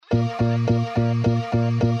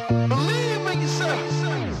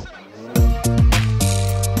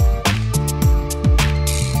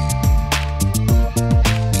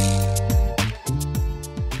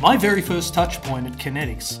very first touch point at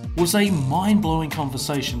Kinetyx was a mind-blowing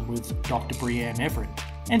conversation with Dr. Brianne Everett,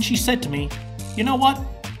 and she said to me, "You know what?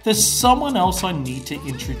 There's someone else I need to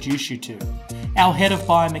introduce you to. Our head of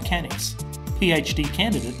biomechanics, PhD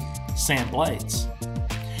candidate, Sam Blades."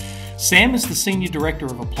 Sam is the Senior Director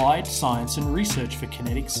of Applied Science and Research for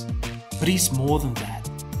Kinetyx, but he's more than that.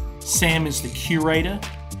 Sam is the curator,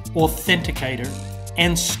 authenticator,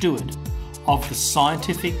 and steward of the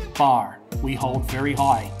scientific bar we hold very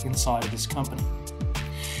high inside of this company.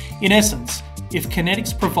 In essence, if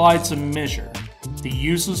Kinetyx provides a measure, the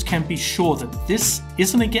users can be sure that this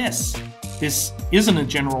isn't a guess, this isn't a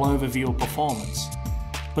general overview of performance,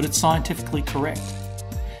 but it's scientifically correct.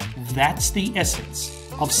 That's the essence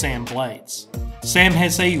of Sam Blades. Sam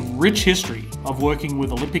has a rich history of working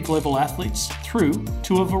with Olympic-level athletes through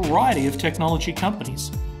to a variety of technology companies,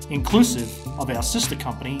 inclusive of our sister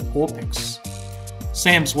company, Orpix.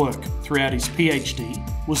 Sam's work throughout his PhD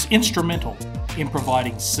was instrumental in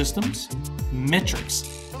providing systems, metrics,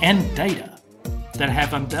 and data that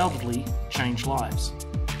have undoubtedly changed lives.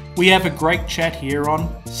 We have a great chat here on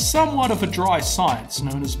somewhat of a dry science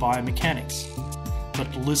known as biomechanics.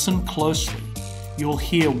 But listen closely. You'll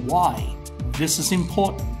hear why this is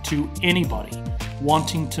important to anybody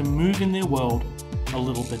wanting to move in their world a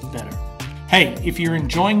little bit better. Hey, if you're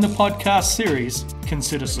enjoying the podcast series,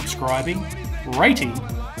 consider subscribing, rating,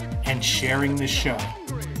 and sharing this show.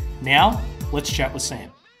 Now, let's chat with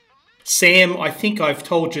Sam. Sam, I think I've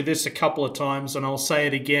told you this a couple of times, and I'll say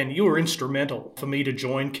it again. You were instrumental for me to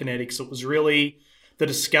join Kinetyx. It was really the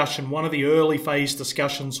discussion, one of the early phase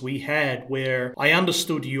discussions we had, where I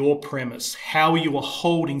understood your premise, how you were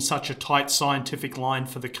holding such a tight scientific line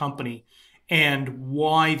for the company, and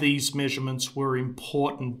why these measurements were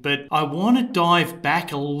important. But I want to dive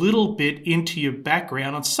back a little bit into your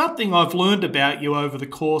background on something I've learned about you over the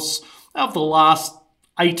course of the last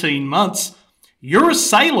 18 months. You're a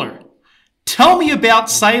sailor. Tell me about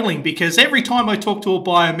sailing, because every time I talk to a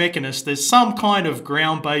biomechanist, there's some kind of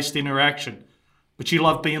ground-based interaction. But you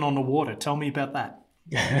love being on the water. Tell me about that.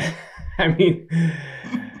 I mean,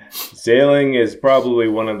 sailing is probably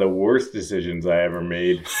one of the worst decisions I ever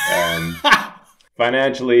made.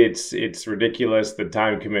 Financially, it's ridiculous. The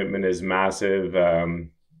time commitment is massive.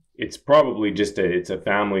 It's probably just it's a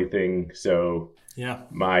family thing. So yeah,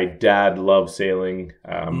 my dad loved sailing.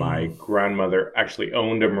 My grandmother actually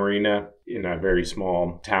owned a marina in a very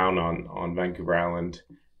small town on Vancouver Island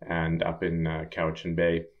and up in Cowichan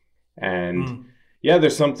Bay. And yeah,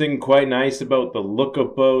 there's something quite nice about the look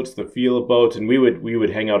of boats, the feel of boats, and we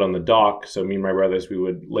would hang out on the dock. So me and my brothers, we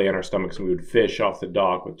would lay on our stomachs and we would fish off the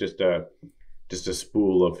dock with just a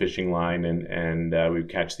spool of fishing line, and we'd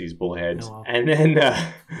catch these bullheads. Oh, wow. And then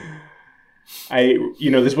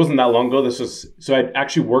this wasn't that long ago. So I'd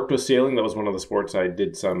actually worked with sailing. That was one of the sports I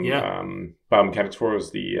did some biomechanics for,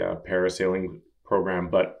 was the parasailing program.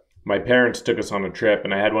 But my parents took us on a trip,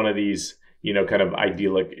 and I had one of these, kind of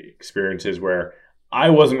idyllic experiences where I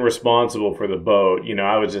wasn't responsible for the boat.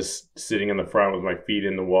 I was just sitting in the front with my feet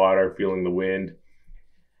in the water, feeling the wind.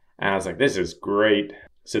 And I was like, this is great.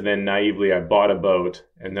 So then naively, I bought a boat.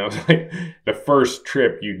 And that was like the first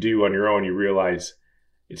trip you do on your own. You realize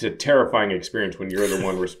it's a terrifying experience when you're the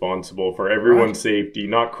one responsible for everyone's safety,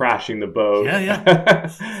 not crashing the boat. Yeah.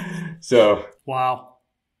 So. Wow.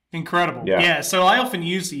 Incredible. Yeah. So I often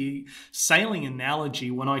use the sailing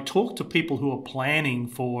analogy when I talk to people who are planning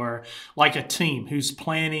for, like a team who's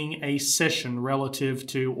planning a session relative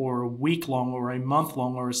to, or a week long or a month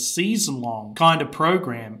long or a season long kind of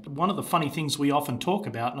program. One of the funny things we often talk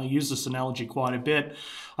about, and I use this analogy quite a bit,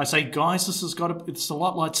 I say, guys, it's a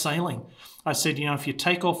lot like sailing. I said, if you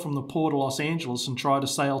take off from the port of Los Angeles and try to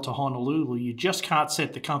sail to Honolulu, you just can't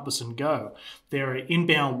set the compass and go. There are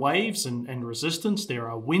inbound waves and resistance. There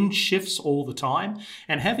are wind shifts all the time.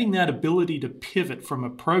 And having that ability to pivot from a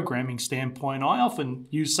programming standpoint, I often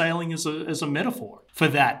use sailing as a metaphor for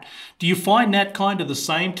that. Do you find that kind of the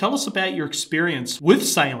same? Tell us about your experience with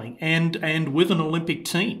sailing and with an Olympic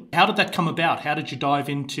team. How did that come about? How did you dive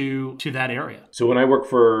into that area? So when I worked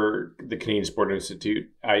for the Canadian Sport Institute,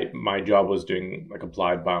 my job was doing like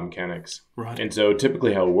applied biomechanics. Right. And so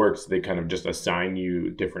typically how it works, they kind of just assign you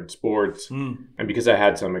different sports. And because I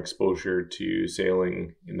had some exposure to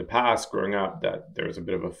sailing in the past growing up, that there was a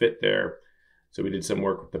bit of a fit there. So we did some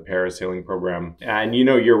work with the parasailing program. And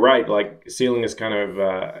you're right, like sailing is kind of,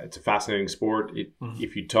 it's a fascinating sport.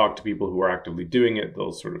 If you talk to people who are actively doing it,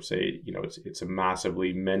 they'll sort of say, it's a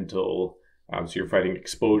massively mental, so you're fighting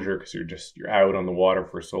exposure because you're out on the water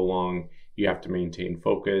for so long. You have to maintain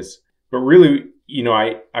focus. But really,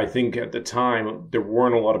 I think at the time there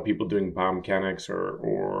weren't a lot of people doing biomechanics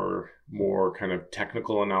or more kind of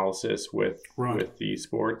technical analysis with the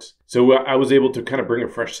sports. So I was able to kind of bring a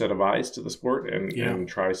fresh set of eyes to the sport and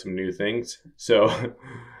try some new things. So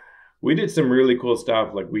we did some really cool stuff.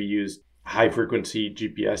 Like we used high frequency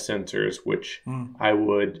GPS sensors, which I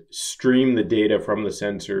would stream the data from the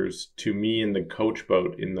sensors to me in the coach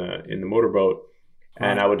boat, in the motorboat.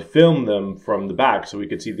 And I would film them from the back so we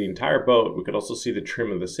could see the entire boat. We could also see the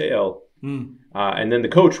trim of the sail. And then the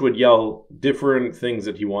coach would yell different things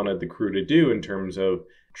that he wanted the crew to do in terms of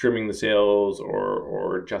trimming the sails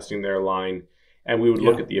or adjusting their line. And we would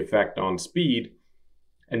look at the effect on speed.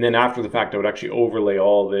 And then after the fact, I would actually overlay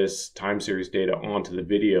all this time series data onto the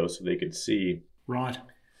video so they could see. Right.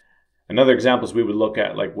 Another example is we would look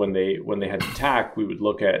at, like, when they had to tack, we would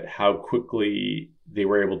look at how quickly they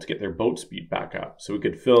were able to get their boat speed back up. So we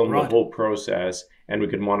could film the whole process and we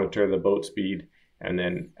could monitor the boat speed. And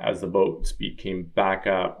then as the boat speed came back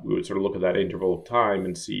up, we would sort of look at that interval of time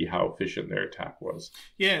and see how efficient their attack was.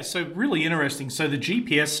 Yeah, so really interesting. So the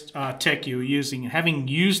GPS tech you were using, having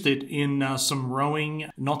used it in some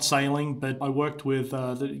rowing, not sailing, but I worked with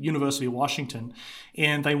the University of Washington,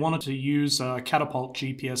 and they wanted to use catapult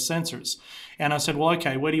GPS sensors. And I said, well,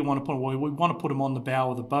 okay, where do you want to put them? Well, we want to put them on the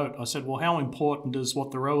bow of the boat. I said, well, how important is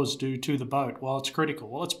what the rowers do to the boat? Well, it's critical.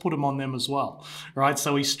 Well, let's put them on them as well, right?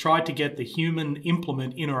 So he's tried to get the human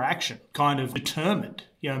implement interaction kind of determined,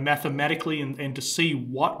 mathematically and to see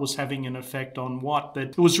what was having an effect on what. But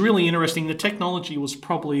it was really interesting. The technology was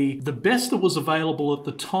probably the best that was available at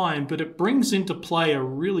the time, but it brings into play a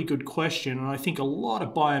really good question. And I think a lot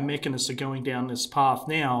of biomechanists are going down this path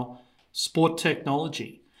now, sport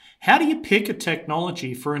technology. How do you pick a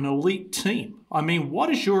technology for an elite team? I mean,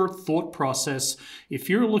 what is your thought process if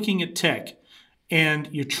you're looking at tech and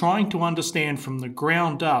you're trying to understand from the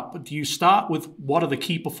ground up? Do you start with what are the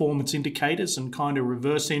key performance indicators and kind of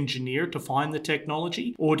reverse engineer to find the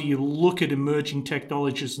technology? Or do you look at emerging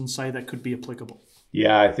technologies and say that could be applicable?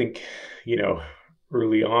 Yeah, I think,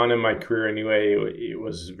 early on in my career anyway, it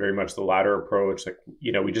was very much the latter approach. Like,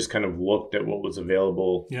 we just kind of looked at what was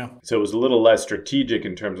available. Yeah. So it was a little less strategic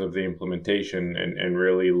in terms of the implementation and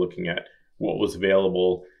really looking at what was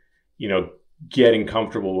available, getting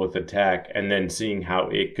comfortable with the tech and then seeing how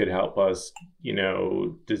it could help us,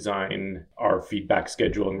 design our feedback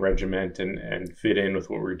schedule and regiment and fit in with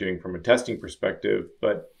what we're doing from a testing perspective.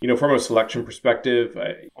 But, from a selection perspective,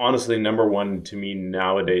 honestly, number one to me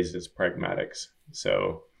nowadays is pragmatics.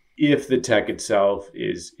 So if the tech itself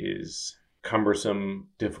is cumbersome,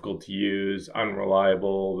 difficult to use,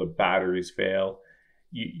 unreliable, the batteries fail,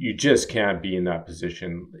 you just can't be in that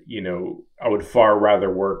position. I would far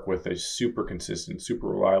rather work with a super consistent, super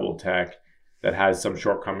reliable tech that has some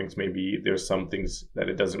shortcomings. Maybe there's some things that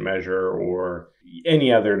it doesn't measure or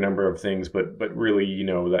any other number of things, but really,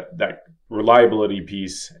 that reliability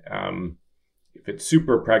piece, if it's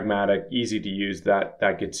super pragmatic, easy to use, that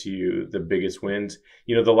gets you the biggest wins.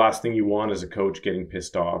 The last thing you want is a coach getting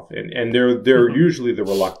pissed off, and they're usually the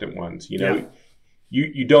reluctant ones. You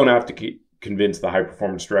don't have to convince the high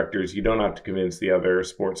performance directors. You don't have to convince the other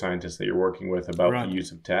sports scientists that you're working with about the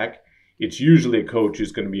use of tech. It's usually a coach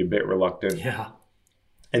who's going to be a bit reluctant. Yeah,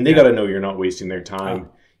 and they got to know you're not wasting their time.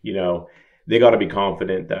 They got to be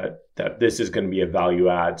confident that this is going to be a value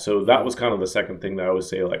add. So that was kind of the second thing that I would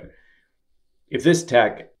say, like, if this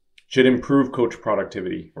tech should improve coach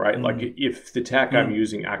productivity, right? Like if the tech I'm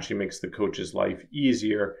using actually makes the coach's life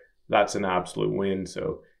easier, that's an absolute win.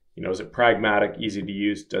 So, is it pragmatic, easy to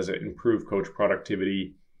use? Does it improve coach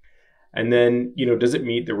productivity? And then, does it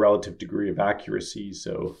meet the relative degree of accuracy?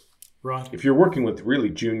 So if you're working with really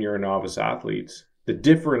junior and novice athletes, the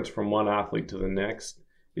difference from one athlete to the next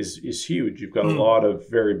is huge. You've got a lot of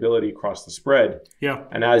variability across the spread. Yeah.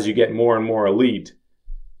 And as you get more and more elite,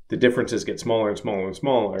 the differences get smaller and smaller and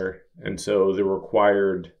smaller. And so the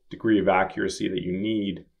required degree of accuracy that you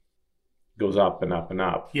need goes up and up and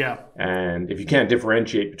up. Yeah. And if you can't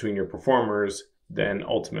differentiate between your performers, then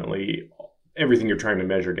ultimately everything you're trying to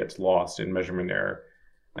measure gets lost in measurement error.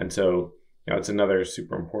 And so, it's another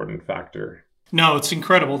super important factor. No, it's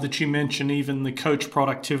incredible that you mention even the coach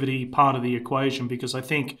productivity part of the equation, because I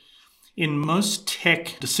think in most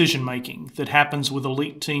tech decision making that happens with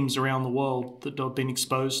elite teams around the world that I've been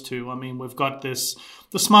exposed to, I mean, we've got this,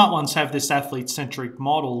 the smart ones have this athlete-centric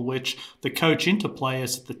model, which the coach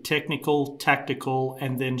interplays at the technical, tactical,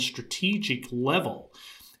 and then strategic level.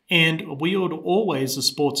 And we would always, as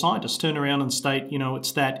sports scientists, turn around and state,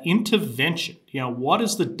 it's that intervention. What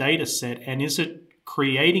is the data set and is it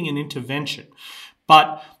creating an intervention?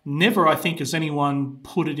 But never, I think, has anyone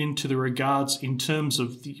put it into the regards in terms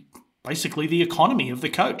of the basically the economy of the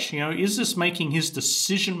coach. Is this making his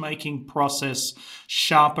decision-making process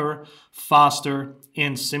sharper, faster,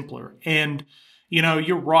 and simpler? And,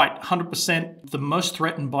 you're right, 100%. The most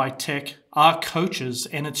threatened by tech are coaches,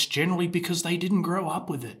 and it's generally because they didn't grow up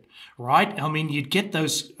with it, right? I mean, you'd get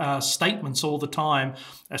those statements all the time.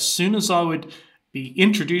 As soon as I would be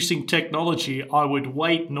introducing technology, I would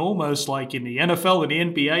wait, and almost like in the NFL and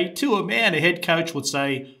the NBA, to a man, a head coach would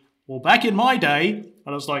say, well, back in my day, and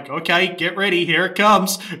I was like, okay, get ready, here it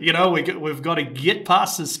comes. We've got to get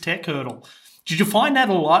past this tech hurdle. Did you find that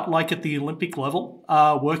a lot, like at the Olympic level,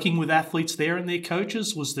 working with athletes there and their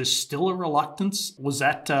coaches? Was there still a reluctance? Was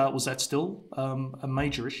that still a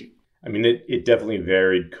major issue? I mean, it definitely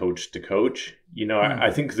varied coach to coach.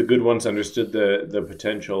 I think the good ones understood the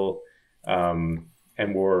potential and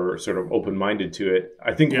were sort of open-minded to it.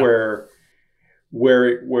 I think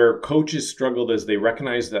where coaches struggled is they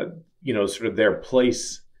recognized that, sort of their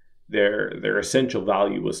place, their essential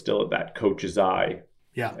value was still at that coach's eye.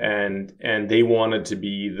 Yeah. And they wanted to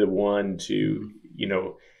be the one to,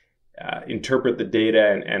 interpret the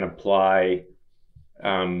data and apply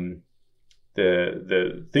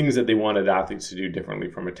the things that they wanted athletes to do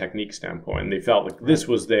differently from a technique standpoint. And they felt like this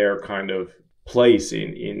was their kind of place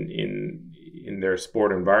in their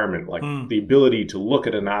sport environment, like the ability to look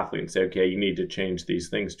at an athlete and say, okay, you need to change these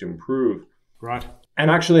things to improve. Right. And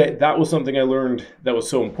actually, that was something I learned that was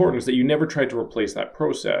so important, is that you never tried to replace that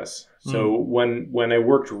process. So when I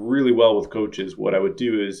worked really well with coaches, what I would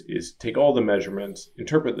do is take all the measurements,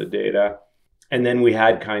 interpret the data, and then we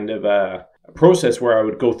had kind of a process where I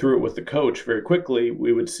would go through it with the coach very quickly.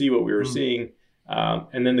 We would see what we were seeing,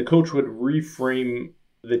 and then the coach would reframe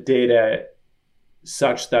the data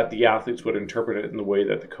such that the athletes would interpret it in the way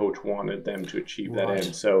that the coach wanted them to achieve that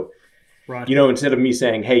end. So, instead of me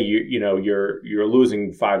saying, hey, you're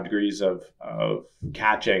losing 5 degrees of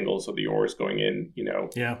catch angle, so the oar is going in,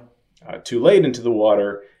 too late into the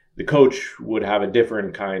water, the coach would have a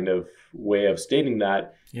different kind of way of stating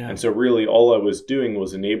that. Yeah. And so really all I was doing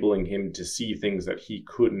was enabling him to see things that he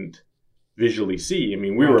couldn't visually see. I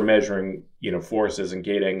mean, we were measuring, forces and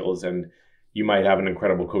gate angles, and you might have an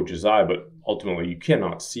incredible coach's eye, but ultimately you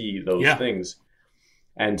cannot see those things.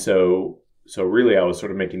 And so really I was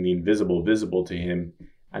sort of making the invisible visible to him,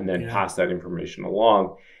 and then pass that information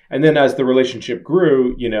along. And then as the relationship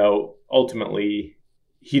grew, ultimately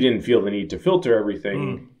he didn't feel the need to filter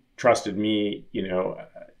everything, trusted me,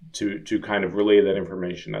 to kind of relay that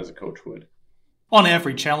information as a coach would. On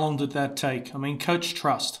average, how long did that take? I mean, coach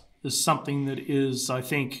trust is something that is, I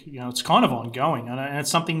think, it's kind of ongoing, and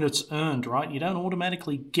it's something that's earned, right? You don't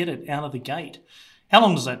automatically get it out of the gate. How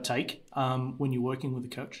long does that take when you're working with a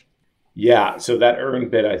coach? Yeah, so that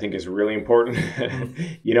earned bit I think is really important.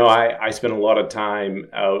 I spent a lot of time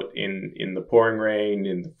out in the pouring rain,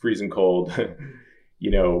 in the freezing cold,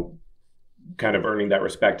 kind of earning that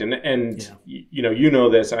respect. And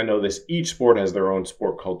this, I know this, each sport has their own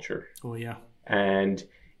sport culture. Oh, yeah. And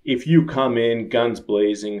if you come in guns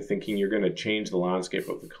blazing, thinking you're going to change the landscape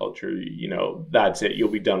of the culture, that's it. You'll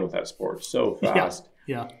be done with that sport so fast.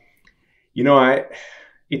 Yeah.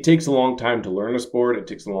 It takes a long time to learn a sport. It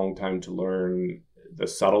takes a long time to learn the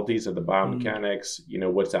subtleties of the biomechanics,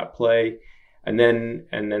 what's at play. And then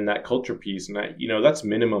that culture piece, and that's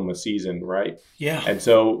minimum a season, right? Yeah. And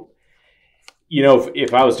so,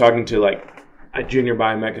 if I was talking to like a junior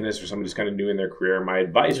biomechanist or somebody who's kind of new in their career, my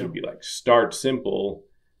advice would be like, start simple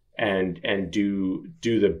and do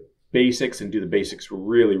the basics, and do the basics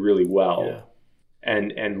really, really well,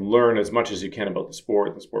 and learn as much as you can about the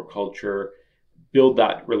sport culture, build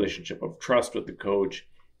that relationship of trust with the coach,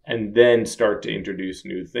 and then start to introduce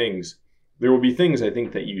new things. There will be things I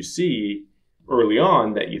think that you see early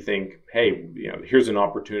on that you think, hey, here's an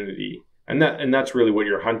opportunity. And that's really what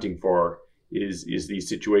you're hunting for, is these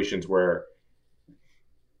situations where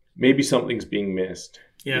maybe something's being missed,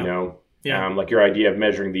 like your idea of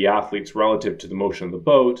measuring the athletes relative to the motion of the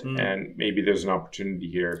boat, and maybe there's an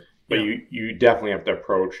opportunity here, but you definitely have to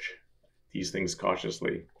approach these things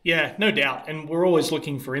cautiously. Yeah, no doubt. And we're always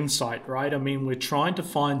looking for insight, right? I mean, we're trying to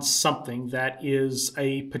find something that is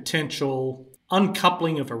a potential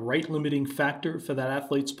uncoupling of a rate limiting factor for that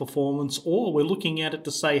athlete's performance, or we're looking at it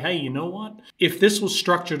to say, hey, you know what? If this was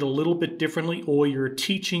structured a little bit differently, or your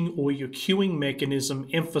teaching or your cueing mechanism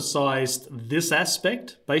emphasized this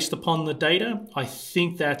aspect based upon the data, I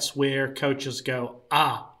think that's where coaches go,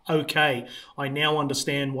 okay, I now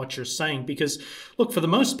understand what you're saying. Because, look, for the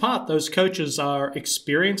most part, those coaches are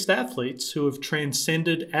experienced athletes who have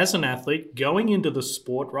transcended as an athlete going into the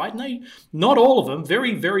sport, right? And not all of them,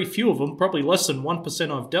 very, very few of them, probably less than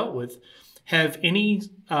 1% I've dealt with, have any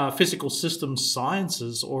physical systems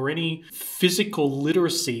sciences or any physical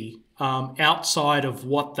literacy outside of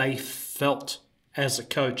what they felt as a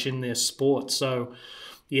coach in their sport. So,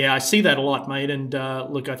 yeah, I see that a lot, mate. And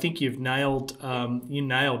look, I think you nailed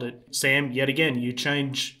it, Sam. Yet again, you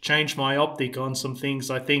change my optic on some things.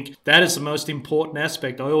 I think that is the most important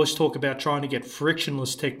aspect. I always talk about trying to get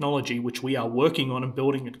frictionless technology, which we are working on and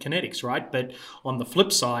building at Kinetyx, right? But on the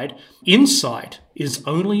flip side, insight is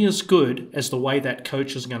only as good as the way that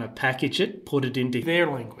coach is going to package it, put it into their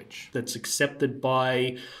language that's accepted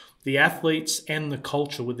by the athletes and the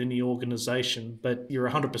culture within the organization. But you're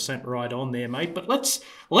 100% right on there, mate. But let's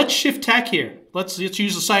shift tack here. Let's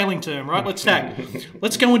use a sailing term, right? Let's tack.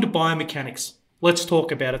 Let's go into biomechanics. Let's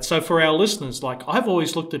talk about it. So for our listeners, like I've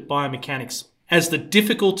always looked at biomechanics as the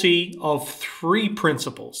difficulty of three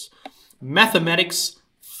principles: mathematics,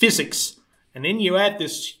 physics, and then you add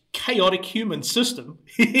this chaotic human system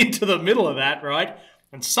into the middle of that, right?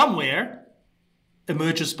 And somewhere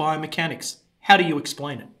emerges biomechanics. How do you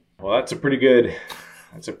explain it? Well, that's a pretty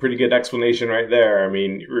good explanation right there. I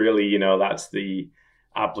mean, really, that's the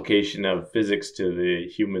application of physics to the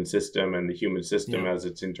human system and the human system as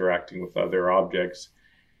it's interacting with other objects.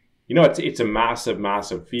 It's a massive,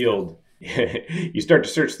 massive field. You start to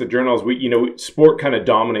search the journals. Sport kind of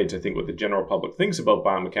dominates, I think, what the general public thinks about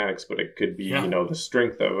biomechanics, but it could be, the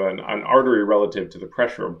strength of an artery relative to the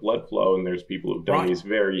pressure of blood flow. And there's people who've done these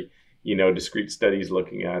very discrete studies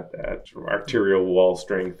looking at arterial wall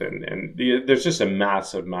strength, and there's just a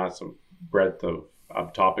massive, massive breadth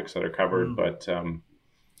of topics that are covered. But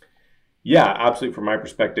absolutely, from my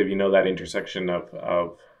perspective, that intersection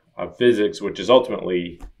of physics, which is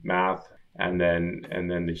ultimately math, and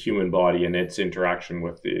then the human body and its interaction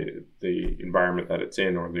with the environment that it's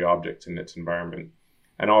in, or the objects in its environment,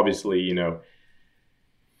 and obviously,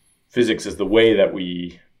 physics is the way that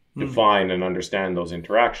we define and understand those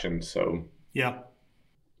interactions. So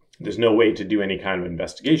there's no way to do any kind of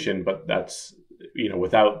investigation, but that's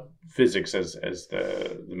without physics as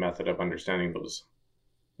the method of understanding those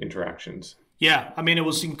interactions. Yeah, I mean, it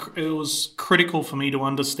was critical for me to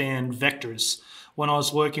understand vectors when I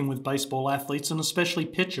was working with baseball athletes, and especially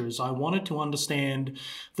pitchers. I wanted to understand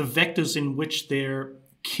the vectors in which their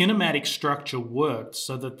kinematic structure worked,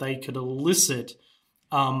 so that they could elicit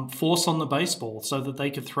force on the baseball, so that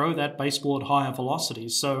they could throw that baseball at higher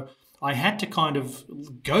velocities. So I had to kind of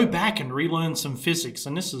go back and relearn some physics.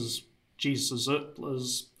 And this is,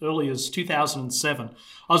 as early as 2007.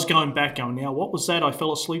 I was going back going, now, what was that I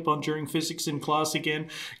fell asleep on during physics in class again?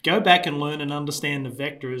 Go back and learn and understand the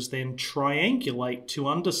vectors, then triangulate to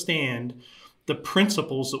understand the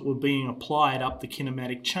principles that were being applied up the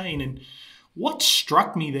kinematic chain. And what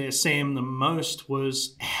struck me there, Sam, the most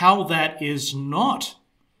was how that is not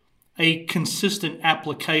a consistent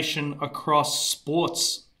application across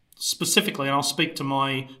sports specifically, and I'll speak to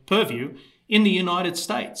my purview, in the United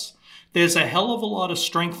States. There's a hell of a lot of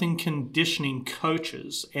strength and conditioning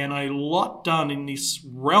coaches and a lot done in this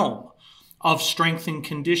realm of strength and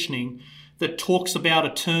conditioning that talks about a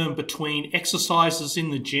term between exercises in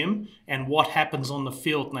the gym and what happens on the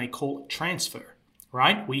field, and they call it transfer,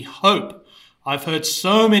 right? I've heard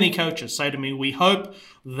so many coaches say to me, we hope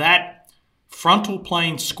that frontal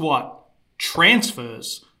plane squat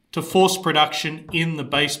transfers to force production in the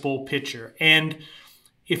baseball pitcher. And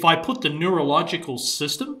if I put the neurological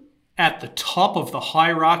system at the top of the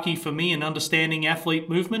hierarchy for me in understanding athlete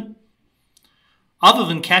movement, other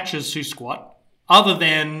than catchers who squat, other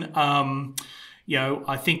than,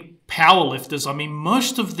 I think powerlifters, I mean,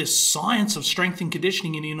 most of this science of strength and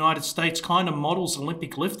conditioning in the United States kind of models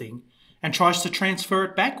Olympic lifting and tries to transfer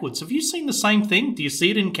it backwards. Have you seen the same thing? Do you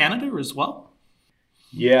see it in Canada as well?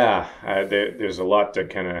 Yeah, there's a lot to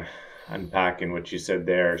kind of unpack in what you said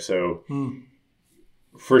there. So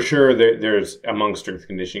for sure, there's among strength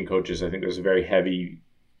conditioning coaches, I think there's a very heavy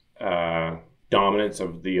dominance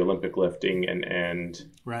of the Olympic lifting, and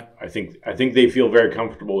right. I think they feel very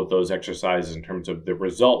comfortable with those exercises in terms of the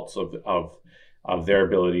results of their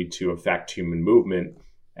ability to affect human movement,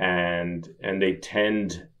 and they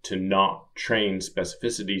tend to not train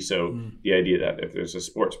specificity. So the idea that if there's a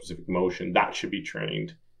sport-specific motion, that should be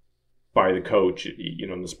trained by the coach,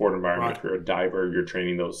 in the sport environment. Right. If you're a diver, you're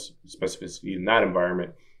training those specificity in that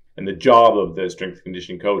environment. And the job of the strength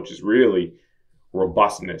conditioning coach is really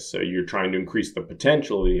robustness. So you're trying to increase the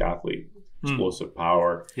potential of the athlete, explosive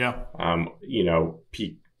power,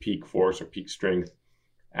 peak force or peak strength,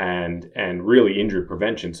 and really injury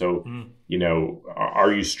prevention. So,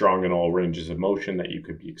 are you strong in all ranges of motion that you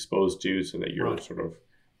could be exposed to, so that you're sort of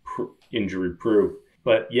injury proof?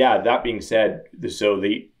 But yeah, that being said, so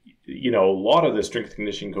a lot of the strength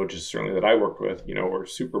conditioning coaches, certainly that I worked with, were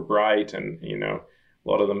super bright, and, a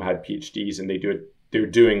lot of them had PhDs, and they're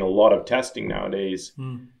doing a lot of testing nowadays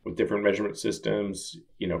with different measurement systems.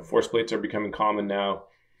 Force plates are becoming common now.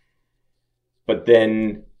 But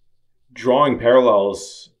then drawing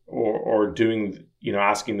parallels or doing,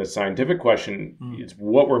 asking the scientific question, is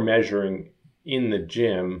what we're measuring in the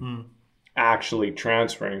gym actually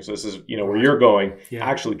transferring. So this is, where you're going,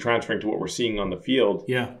 actually transferring to what we're seeing on the field.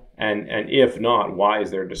 Yeah. And if not, why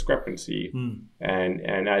is there a discrepancy?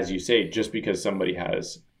 And as you say, just because somebody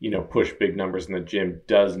has, pushed big numbers in the gym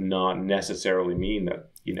does not necessarily mean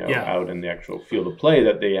that, out in the actual field of play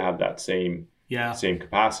that they have that same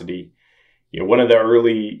capacity. One of the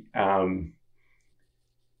early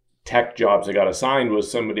tech jobs I got assigned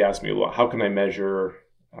was somebody asked me, well, how can I measure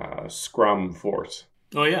scrum force?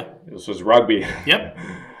 Oh, yeah. This was rugby. Yep.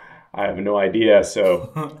 I have no idea.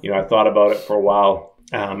 So, I thought about it for a while.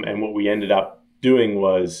 And what we ended up doing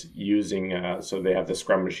was using, so they have the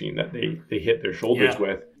scrum machine that they hit their shoulders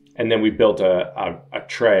with. And then we built a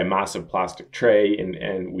tray, a massive plastic tray,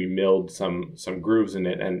 and we milled some grooves in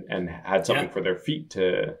it and had something for their feet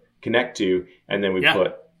to connect to. And then we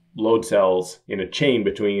put load cells in a chain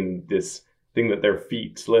between this thing that their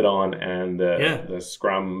feet slid on and the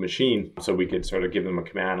scrum machine. So we could sort of give them a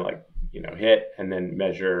command like, hit, and then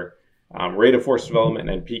measure rate of force development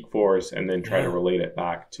and peak force, and then try to relate it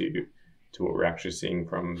back to what we're actually seeing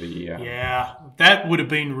from the... that would have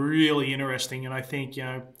been really interesting. And I think,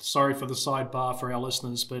 sorry for the sidebar for our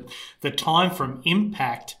listeners, but the time from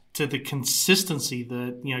impact to the consistency,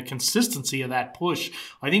 consistency of that push,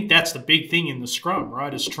 I think that's the big thing in the scrum,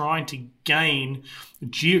 right? Is trying to gain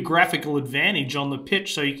geographical advantage on the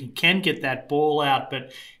pitch so you can get that ball out.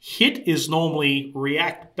 But hit is normally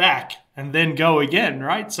react back and then go again,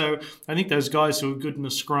 right? So I think those guys who are good in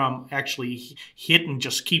the scrum actually hit and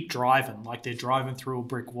just keep driving, like they're driving through a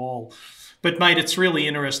brick wall. But mate, it's really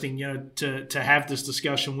interesting, to have this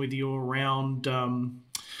discussion with you around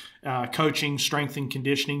coaching, strength and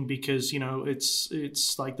conditioning, because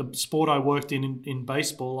it's like the sport I worked in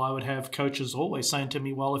baseball. I would have coaches always saying to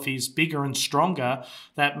me, well, if he's bigger and stronger,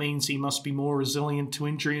 that means he must be more resilient to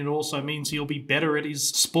injury, and it also means he'll be better at his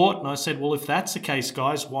sport. And I said, well, if that's the case,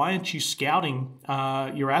 guys, why aren't you scouting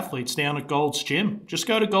your athletes down at Gold's Gym? Just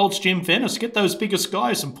go to Gold's Gym Venice, get those biggest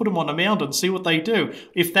guys and put them on a mound and see what they do,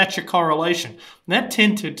 if that's your correlation. And that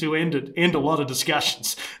tended to end a lot of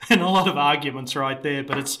discussions and a lot of arguments right there.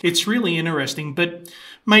 But it's really interesting. But,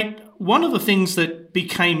 mate, one of the things that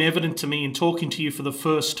became evident to me in talking to you for the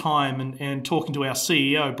first time and talking to our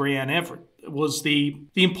CEO, Brianne Everett, was the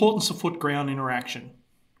importance of foot-ground interaction.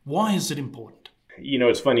 Why is it important?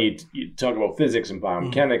 It's funny, you talk about physics and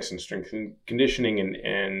biomechanics and strength and conditioning,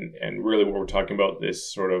 and really what we're talking about,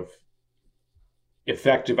 this sort of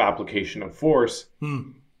effective application of force.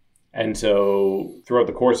 And so throughout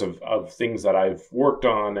the course of things that I've worked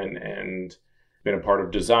on and been a part of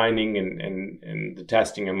designing and the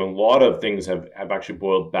testing, and a lot of things have actually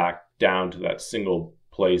boiled back down to that single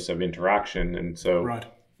place of interaction. And so,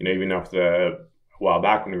 even a while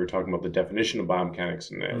back when we were talking about the definition of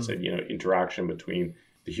biomechanics, and I said, interaction between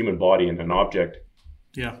the human body and an object.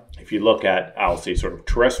 Yeah. If you look at, I'll say, sort of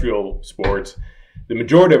terrestrial sports, the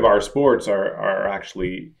majority of our sports are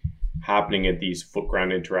actually happening at these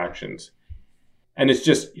foot-ground interactions. And it's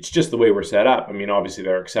just the way we're set up. I mean, obviously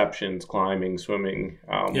there are exceptions, climbing, swimming,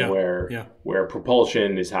 where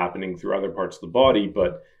propulsion is happening through other parts of the body,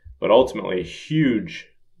 but ultimately a huge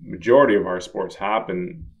majority of our sports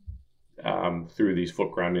happen through these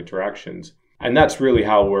foot-ground interactions. And that's really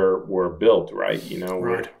how we're built, right?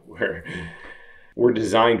 We're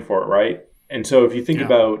designed for it, right? And so if you think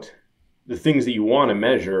about the things that you want to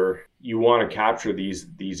measure, you want to capture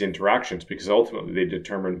these interactions, because ultimately they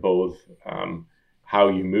determine both how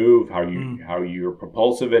you move, how you're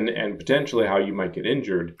propulsive, and potentially how you might get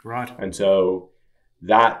injured. Right. And so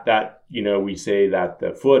that we say that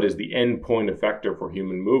the foot is the endpoint effector for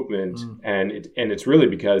human movement, and it's really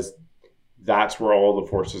because that's where all the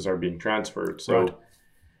forces are being transferred. So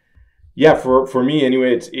for me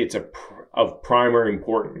anyway, it's of primary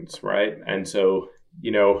importance, right? And so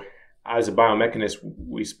as a biomechanist,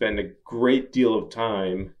 we spend a great deal of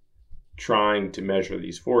time trying to measure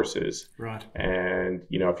these forces. Right. And,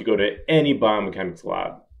 if you go to any biomechanics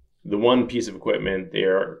lab, the one piece of equipment they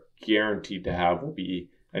are guaranteed to have will be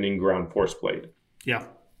an in-ground force plate. Yeah.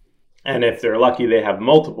 And if they're lucky, they have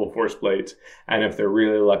multiple force plates. And if they're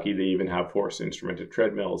really lucky, they even have force instrumented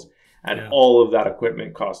treadmills. And all of that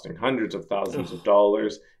equipment, costing hundreds of thousands of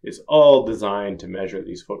dollars, is all designed to measure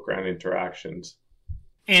these foot-ground interactions.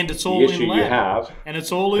 And it's all in lab. You have, and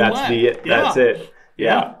it's all in lab. That's it.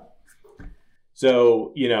 Yeah.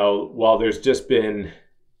 So, while there's just been,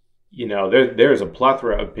 there's a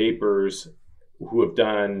plethora of papers who have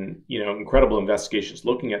done, incredible investigations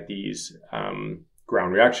looking at these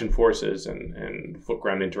ground reaction forces and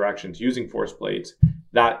foot-ground interactions using force plates.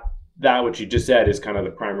 That what you just said is kind of the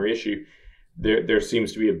primary issue. There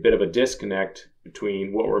seems to be a bit of a disconnect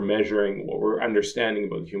between what we're measuring, what we're understanding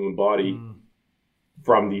about the human body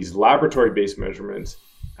from these laboratory-based measurements,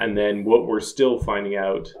 and then what we're still finding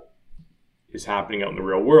out is happening out in the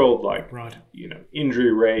real world, like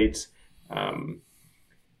injury rates,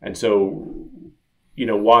 and so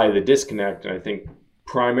why the disconnect? And I think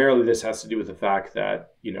primarily this has to do with the fact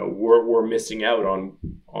that we're missing out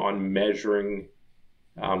on measuring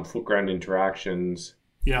foot-ground interactions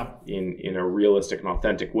in a realistic and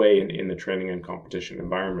authentic way in the training and competition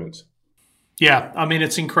environments. Yeah, I mean,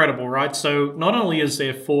 it's incredible, right? So not only is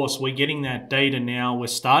there force, we're getting that data now. We're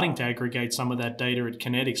starting to aggregate some of that data at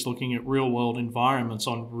Kinetyx, looking at real-world environments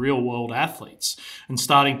on real-world athletes and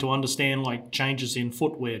starting to understand like changes in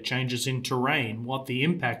footwear, changes in terrain, what the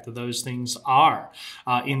impact of those things are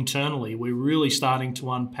internally. We're really starting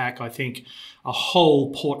to unpack, I think, a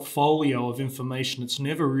whole portfolio of information that's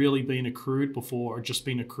never really been accrued before or just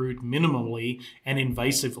been accrued minimally and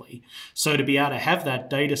invasively. So to be able to have that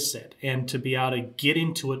data set and to be able to get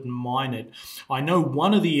into it and mine it, I know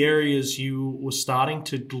one of the areas you were starting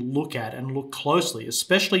to look at and look closely,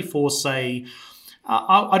 especially for, say,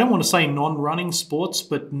 I don't want to say non-running sports,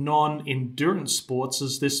 but non-endurance sports,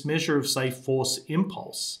 is this measure of, say, force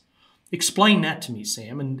impulse. Explain that to me,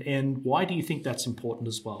 Sam, and why do you think that's important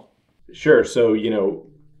as well? Sure. So,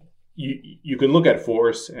 you can look at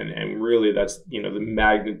force and really that's, the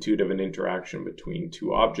magnitude of an interaction between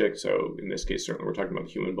two objects. So in this case, certainly we're talking about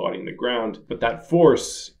the human body and the ground, but that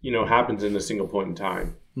force, happens in a single point in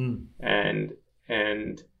time. And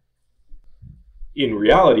in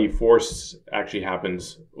reality, force actually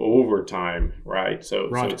happens over time, right? So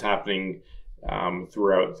it's happening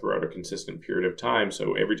throughout a consistent period of time.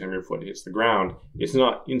 So every time your foot hits the ground, it's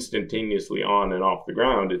not instantaneously on and off the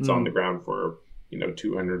ground. It's on the ground for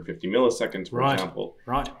 250 milliseconds, for example.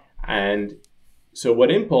 Right. And so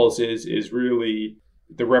what impulse is really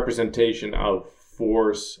the representation of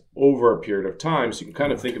force over a period of time. So you can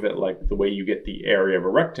kind of think of it like the way you get the area of a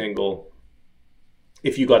rectangle.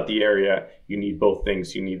 If you got the area, you need both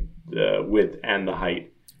things. You need the width and the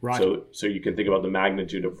height. Right. So you can think about the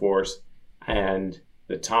magnitude of force and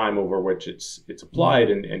the time over which it's applied.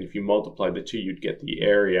 And if you multiply the two, you'd get the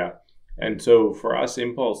area. And so for us,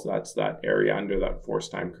 impulse, that's that area under that force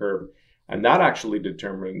time curve. And that actually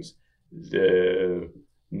determines the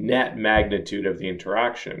net magnitude of the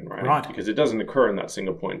interaction, right? Because it doesn't occur in that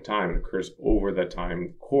single point in time. It occurs over the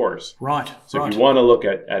time course. So if you want to look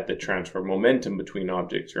at the transfer of momentum between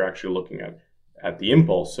objects, you're actually looking at the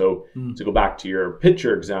impulse. So to go back to your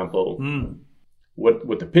pitcher example,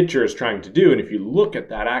 what the pitcher is trying to do, and if you look at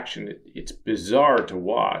that action, it's bizarre to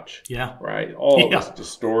watch. Right? All this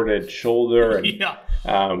distorted shoulder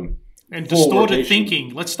and distorted rotation.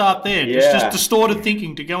 Thinking. Let's start there. Just distorted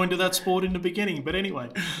thinking to go into that sport in the beginning. But anyway.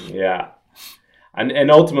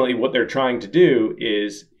 And ultimately what they're trying to do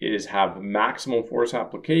is have maximum force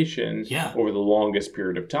application over the longest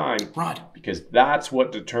period of time. Because that's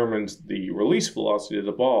what determines the release velocity of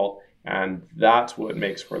the ball, and that's what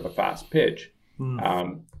makes for the fast pitch.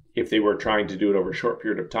 If they were trying to do it over a short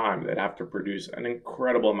period of time, they'd have to produce an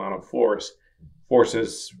incredible amount of force. Force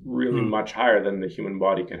is really much higher than the human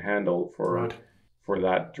body can handle for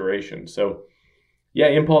that duration. So,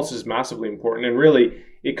 impulse is massively important. And really,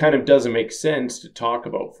 it kind of doesn't make sense to talk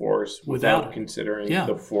about force without considering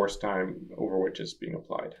the force time over which it's being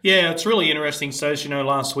applied. Yeah, it's really interesting. So, as you know,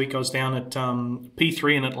 last week I was down at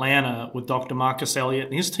P3 in Atlanta with Dr. Marcus Elliott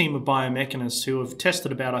and his team of biomechanists who have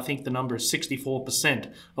tested about, I think the number is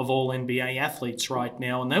 64% of all NBA athletes right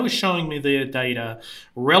now. And they were showing me their data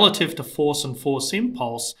relative to force and force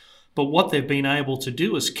impulse. But what they've been able to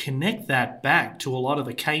do is connect that back to a lot of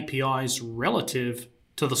the KPIs relative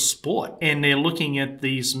to the sport. And they're looking at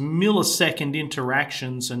these millisecond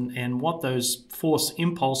interactions and what those force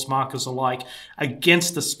impulse markers are like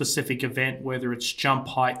against a specific event, whether it's jump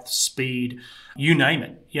height, speed, you name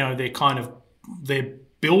it. They're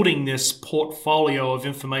building this portfolio of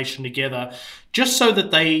information together just so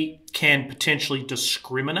that they can potentially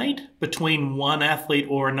discriminate between one athlete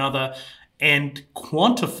or another and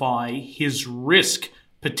quantify his risk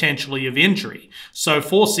potentially of injury. So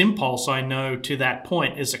force impulse, I know to that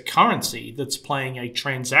point, is a currency that's playing a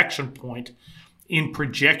transaction point in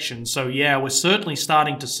projection. So we're certainly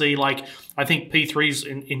starting to see, like, I think P3's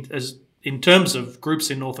as in terms of groups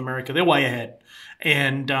in North America, they're way ahead.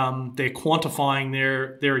 And they're quantifying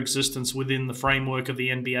their existence within the framework of the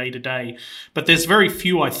NBA today. But there's very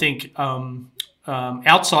few, I think,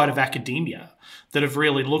 outside of academia that have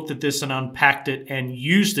really looked at this and unpacked it and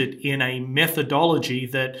used it in a methodology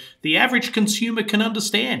that the average consumer can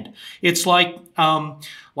understand. It's like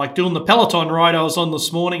doing the Peloton ride I was on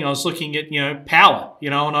this morning. I was looking at, power,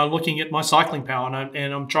 and I'm looking at my cycling power,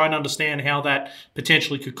 and I'm trying to understand how that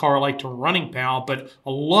potentially could correlate to running power. But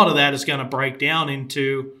a lot of that is going to break down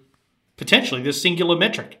into potentially this singular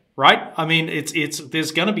metric, right? I mean,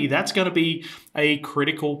 that's going to be a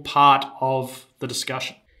critical part of the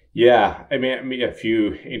discussion. Yeah, I mean, a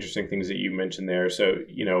few interesting things that you mentioned there. So,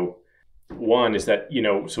 one is that,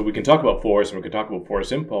 so we can talk about force and we can talk about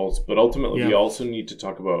force impulse, but ultimately we also need to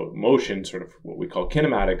talk about motion, sort of what we call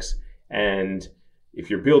kinematics. And if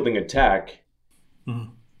you're building a tech,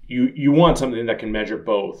 you want something that can measure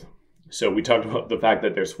both. So we talked about the fact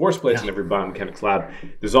that there's force plates in every biomechanics lab.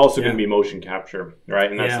 There's also going to be motion capture,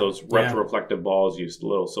 right? And that's those retroreflective balls, used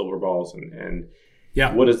little silver balls. And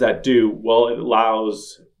what does that do? Well, it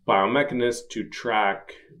allows biomechanists to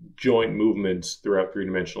track joint movements throughout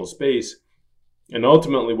three-dimensional space. And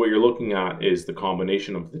ultimately what you're looking at is the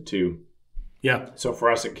combination of the two. Yeah. So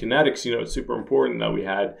for us at Kinetyx, it's super important that we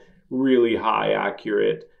had really high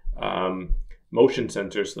accurate motion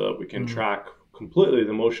sensors so that we can track completely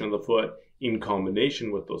the motion of the foot in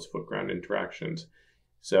combination with those foot-ground interactions.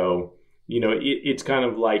 So, it's kind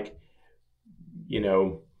of like,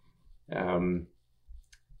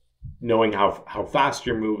 knowing how fast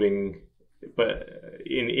you're moving, but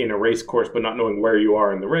in a race course, but not knowing where you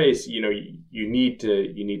are in the race, you need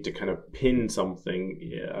to kind of pin something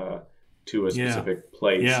to a specific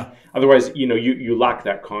place. Yeah. Otherwise, you lack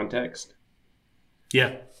that context.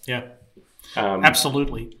 Yeah. Yeah.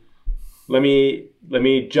 Absolutely. Let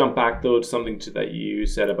me jump back though to something that you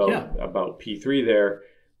said about P3 there,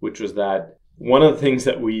 which was that one of the things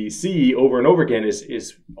that we see over and over again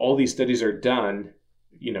is all these studies are done,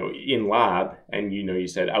 in lab, and you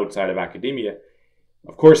said outside of academia.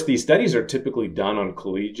 Of course, these studies are typically done on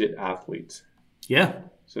collegiate athletes. Yeah.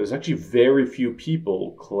 So there's actually very few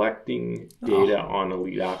people collecting data on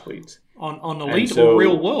elite athletes. On elite or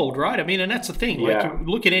real world, right? I mean, and that's the thing. Like, you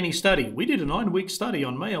look at any study. We did a 9-week study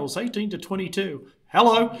on males 18 to 22.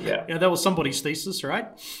 Hello. Yeah. That was somebody's thesis, right?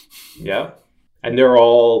 Yeah. And they're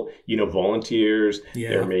all, volunteers. Yeah.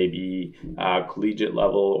 There may be collegiate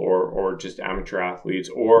level or just amateur athletes,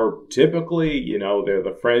 or typically, they're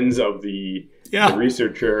the friends of the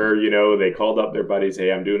researcher. They called up their buddies.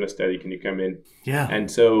 Hey, I'm doing a study. Can you come in? Yeah. And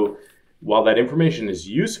so while that information is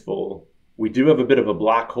useful, we do have a bit of a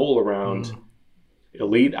black hole around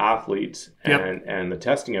elite athletes and the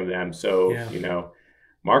testing of them. So,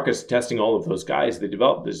 Marcus testing all of those guys, they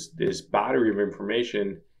developed this battery of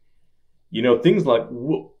information. Things like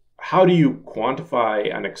how do you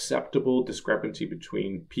quantify an acceptable discrepancy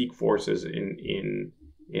between peak forces in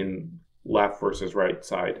left versus right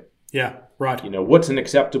side? Yeah, right. What's an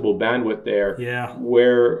acceptable bandwidth there? Yeah.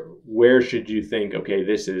 Where should you think, okay,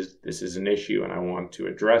 this is an issue and I want to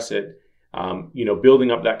address it?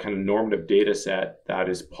 Building up that kind of normative data set that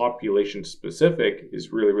is population specific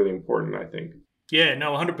is really, really important, I think. Yeah,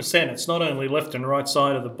 no, 100%. It's not only left and right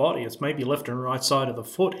side of the body, it's maybe left and right side of the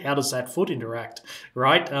foot. How does that foot interact,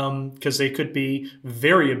 right? Because there could be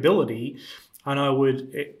variability, and I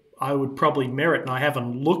would probably merit, and I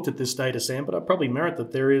haven't looked at this data, Sam, but I probably merit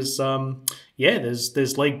that there is,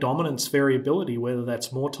 there's leg dominance variability, whether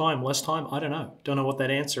that's more time, less time, I don't know. Don't know what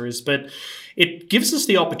that answer is, but it gives us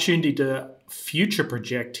the opportunity to future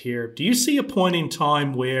project here. Do you see a point in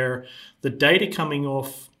time where the data coming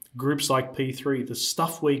off groups like P3, the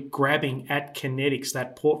stuff we're grabbing at Kinetyx,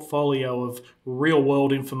 that portfolio of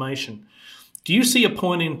real-world information, do you see a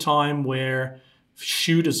point in time where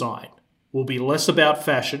shoe design will be less about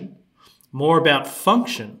fashion, more about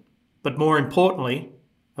function, but more importantly,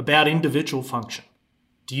 about individual function?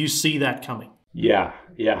 Do you see that coming? Yeah,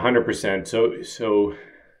 100%. So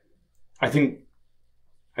I think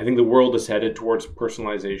the world is headed towards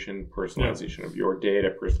personalization of your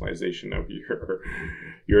data, personalization of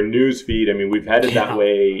your news feed. I mean, we've headed that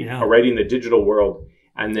way already in the digital world.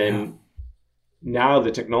 And then now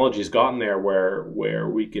the technology has gotten there where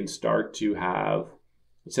we can start to have,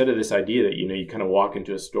 instead of this idea that, you kind of walk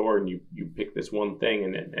into a store and you pick this one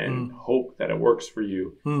thing and hope that it works for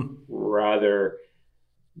you, rather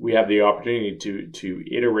we have the opportunity to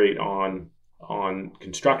iterate on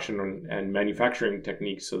construction and manufacturing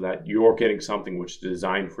techniques so that you're getting something which is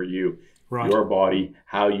designed for you, your body,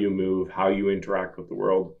 how you move, how you interact with the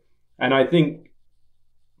world. And I think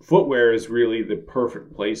footwear is really the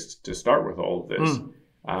perfect place to start with all of this.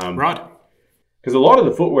 Right. Because a lot of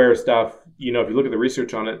the footwear stuff, you know, if you look at the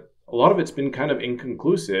research on it, a lot of it's been kind of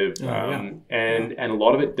inconclusive. And a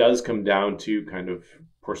lot of it does come down to kind of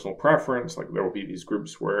personal preference. Like there will be these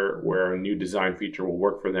groups where a new design feature will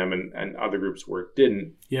work for them and other groups where it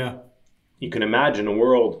didn't. Yeah. You can imagine a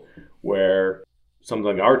world where something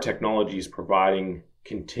like our technology is providing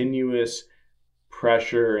continuous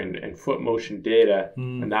pressure and foot motion data,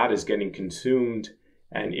 and that is getting consumed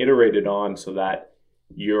and iterated on so that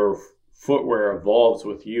your footwear evolves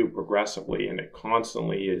with you progressively, and it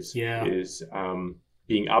constantly is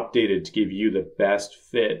being updated to give you the best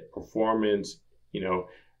fit, performance, you know,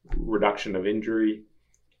 reduction of injury.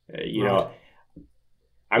 You know,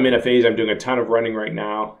 I'm in a phase, I'm doing a ton of running right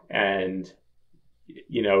now, and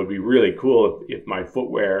you know, it'd be really cool if my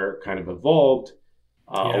footwear kind of evolved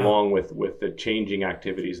along with the changing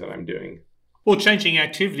activities that I'm doing. Well, changing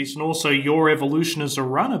activities and also your evolution as a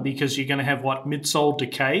runner, because you're going to have midsole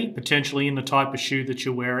decay potentially in the type of shoe that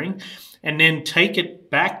you're wearing, and then take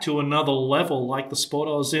it back to another level like the sport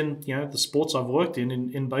I was in, you know, the sports I've worked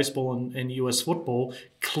in baseball and US football.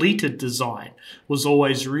 Cleated design was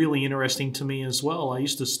always really interesting to me as well. I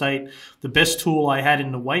used to state the best tool I had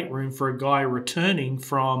in the weight room for a guy returning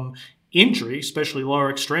from injury, especially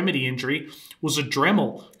lower extremity injury, was a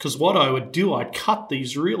Dremel, because what I would do, I'd cut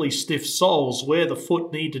these really stiff soles where the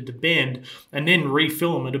foot needed to bend and then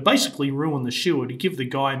refill them. It'd basically ruin the shoe. It'd give the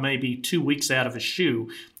guy maybe 2 weeks out of a shoe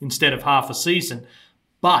instead of half a season.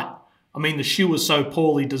 But, I mean, the shoe was so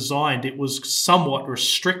poorly designed, it was somewhat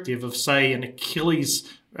restrictive of, say, an Achilles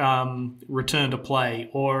return to play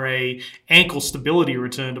or a ankle stability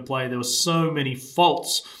return to play. There were so many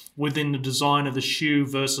faults within the design of the shoe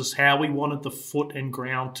versus how we wanted the foot and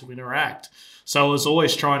ground to interact. So I was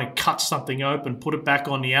always trying to cut something open, put it back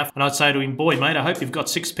on the athlete, and I'd say to him, boy, mate, I hope you've got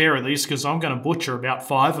 6 pair of these, because I'm going to butcher about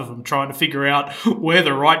 5 of them trying to figure out where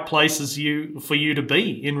the right place is for you to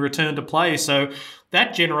be in return to play. So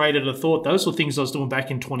that generated a thought. Those were things I was doing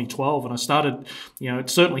back in 2012, and I started, you know, it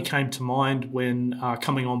certainly came to mind when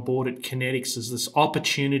coming on board at Kinetyx as this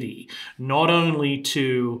opportunity not only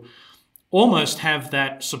to almost have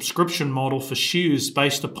that subscription model for shoes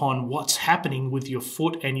based upon what's happening with your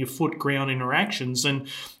foot and your foot ground interactions, and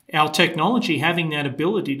our technology having that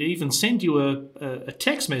ability to even send you a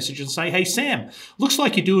text message and say, hey, Sam, looks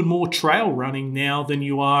like you're doing more trail running now than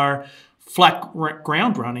you are flat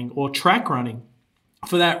ground running or track running.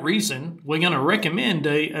 For that reason, we're going to recommend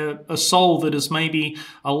a sole that is maybe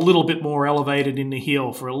a little bit more elevated in the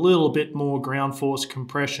heel for a little bit more ground force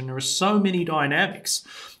compression. There are so many dynamics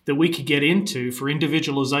that we could get into for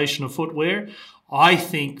individualization of footwear. I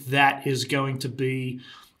think that is going to be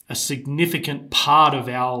a significant part of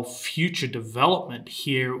our future development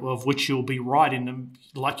here, of which you'll be right in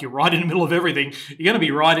the, like you're right in the middle of everything. You're going to be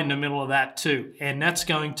right in the middle of that too. And that's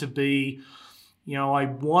going to be, you know, I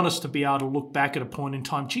want us to be able to look back at a point in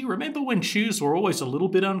time. Gee, remember when shoes were always a little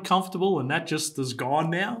bit uncomfortable and that just is gone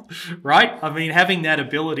now, right? I mean, having that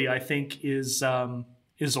ability, I think, is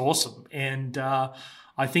awesome. And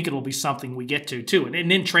I think it'll be something we get to too.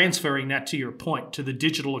 And then transferring that, to your point, to the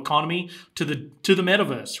digital economy, to the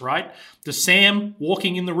metaverse, right? Does Sam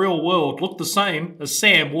walking in the real world look the same as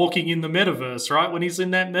Sam walking in the metaverse, right? When he's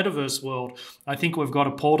in that metaverse world, I think we've got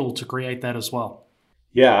a portal to create that as well.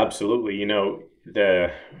 Yeah, absolutely. You know,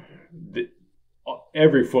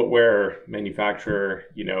 every footwear manufacturer,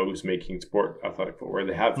 you know, who's making sport athletic footwear,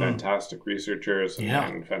 they have fantastic researchers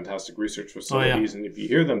and fantastic research facilities. And if you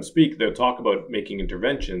hear them speak, they'll talk about making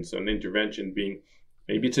interventions. So an intervention being,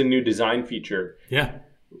 maybe it's a new design feature. Yeah.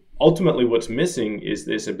 Ultimately, what's missing is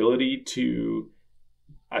this ability to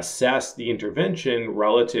assess the intervention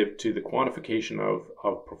relative to the quantification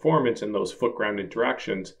of performance and those foot ground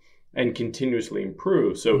interactions, and continuously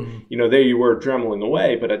improve. So, you know, there you were dremeling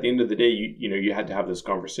away, but at the end of the day, you had to have this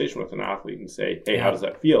conversation with an athlete and say, hey, how does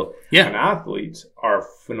that feel? Yeah. And athletes are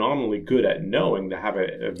phenomenally good at knowing, to have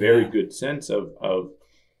a very good sense of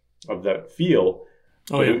that feel.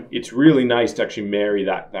 It's really nice to actually marry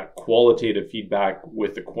that qualitative feedback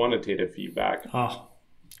with the quantitative feedback. Oh,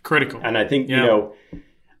 critical. And I think, you know,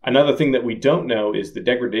 another thing that we don't know is the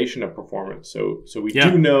degradation of performance. So we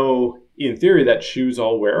do know, in theory, that shoes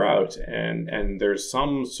all wear out, and there's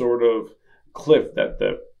some sort of cliff that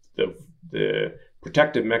the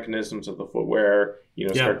protective mechanisms of the footwear, you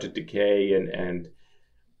know, start to decay, and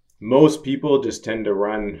most people just tend to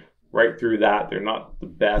run right through that. They're not the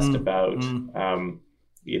best about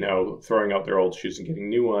you know, throwing out their old shoes and getting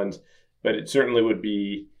new ones, but it certainly would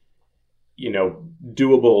be, you know,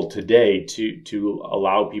 doable today to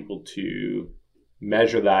allow people to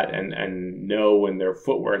measure that and know when their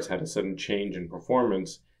footwear has had a sudden change in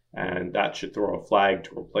performance, and that should throw a flag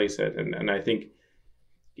to replace it. And I think,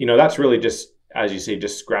 that's really just, as you say,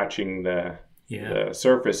 just scratching the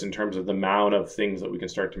surface in terms of the amount of things that we can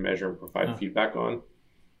start to measure and provide feedback on.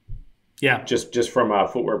 Yeah. Just from a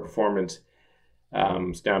footwear performance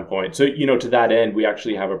standpoint. So, to that end, we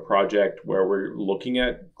actually have a project where we're looking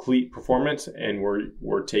at cleat performance, and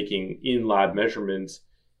we're taking in-lab measurements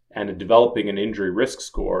and developing an injury risk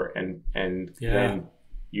score and then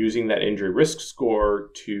using that injury risk score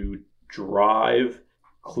to drive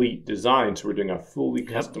cleat design. So we're doing a fully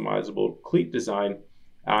customizable cleat design,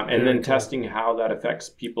 and then testing how that affects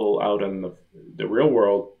people out in the real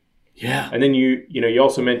world. Yeah. And then you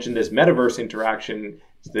also mentioned this metaverse interaction,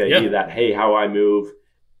 the idea that, hey, how I move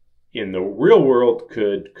in the real world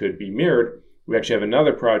could be mirrored. We actually have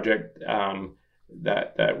another project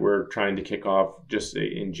that we're trying to kick off just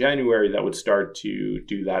in January that would start to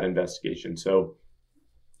do that investigation. So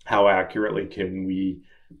how accurately can we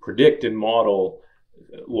predict and model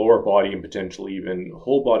lower body and potentially even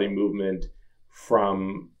whole body movement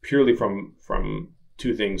purely from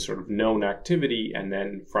two things, sort of known activity and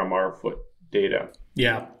then from our foot data.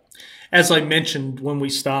 Yeah. As I mentioned when we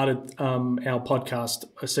started our podcast,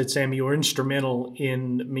 I said, Sam, you were instrumental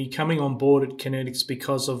in me coming on board at Kinetyx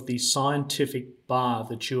because of the scientific bar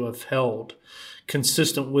that you have held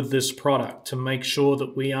consistent with this product to make sure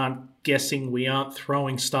that we aren't guessing, we aren't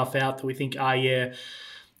throwing stuff out that we think,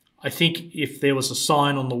 I think if there was a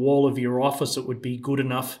sign on the wall of your office, it would be good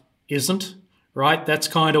enough. Isn't, right? That's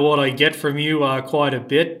kind of what I get from you quite a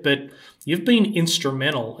bit, but you've been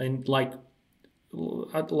instrumental in like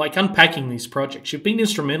unpacking these projects. You've been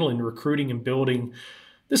instrumental in recruiting and building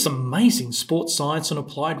this amazing sports science and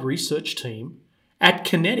applied research team at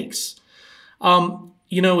Kinetyx.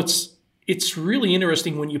 It's really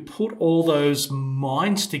interesting when you put all those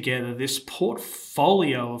minds together, this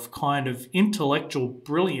portfolio of kind of intellectual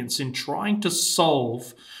brilliance in trying to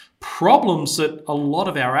solve problems that a lot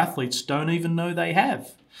of our athletes don't even know they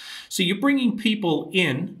have. So you're bringing people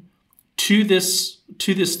in to this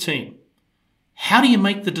team. How do you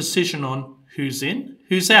make the decision on who's in,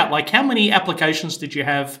 who's out? Like, how many applications did you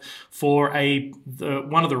have for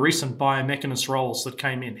one of the recent Biomechanics roles that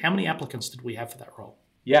came in? How many applicants did we have for that role?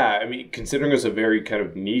 Yeah, I mean, considering it's a very kind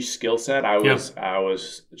of niche skill set, I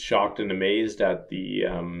was shocked and amazed at the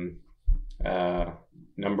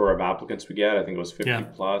number of applicants we get. I think it was 50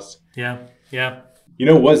 plus. Yeah.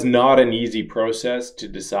 It was not an easy process to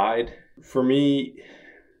decide. For me,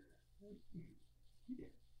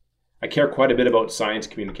 I care quite a bit about science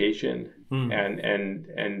communication,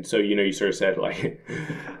 and so you sort of said like,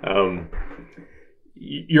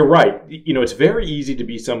 you're right. It's very easy to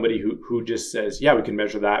be somebody who just says, yeah, we can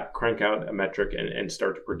measure that, crank out a metric, and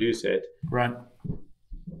start to produce it. Right.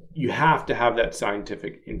 You have to have that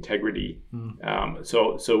scientific integrity.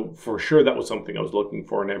 So for sure, that was something I was looking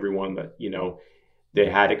for in everyone that they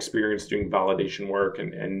had experience doing validation work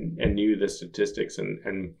and knew the statistics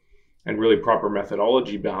and really proper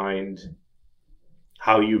methodology behind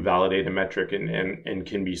how you validate a metric and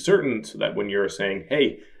can be certain, so that when you're saying,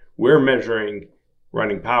 hey, we're measuring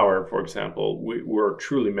running power, for example, we're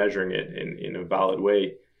truly measuring it in a valid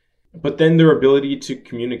way. But then their ability to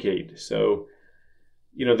communicate. So,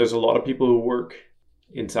 there's a lot of people who work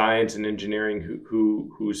in science and engineering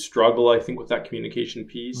who struggle, I think, with that communication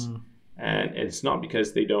piece. And it's not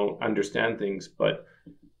because they don't understand things, but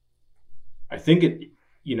I think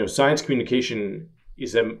science communication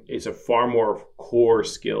is a far more core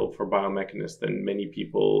skill for biomechanists than many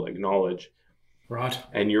people acknowledge. Right.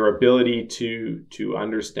 And your ability to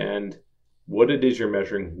understand what it is you're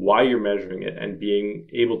measuring, why you're measuring it, and being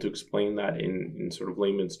able to explain that in sort of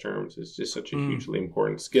layman's terms is just such a hugely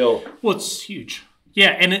important skill. Well, it's huge. Yeah,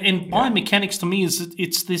 and biomechanics to me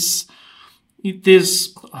it's this.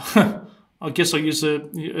 There's, I guess I use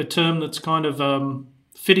a term that's kind of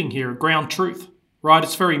fitting here, ground truth. Right,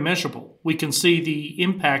 it's very measurable. We can see the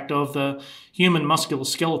impact of the human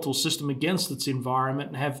musculoskeletal system against its environment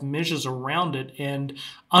and have measures around it and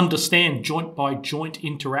understand joint-by-joint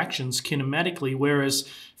interactions kinematically, whereas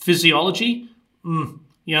physiology,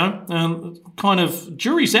 kind of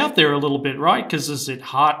jury's out there a little bit, right? Because is it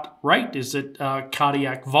heart rate? Is it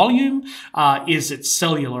cardiac volume? Is it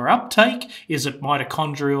cellular uptake? Is it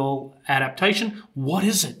mitochondrial adaptation? What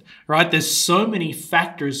is it, right? There's so many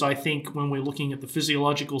factors, I think, when we're looking at the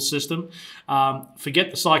physiological system.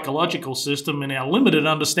 Forget the psychological system and our limited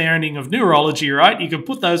understanding of neurology, right? You can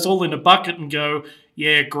put those all in a bucket and go,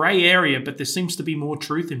 yeah, grey area, but there seems to be more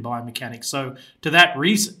truth in biomechanics. So to that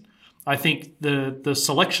reason, I think the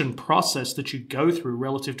selection process that you go through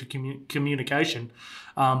relative to communication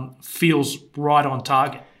feels right on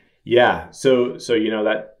target. Yeah, so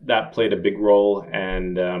that played a big role,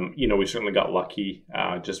 and we certainly got lucky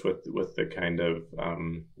just with the kind of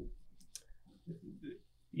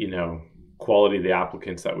quality of the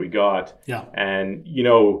applicants that we got. Yeah, and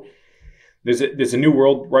there's a new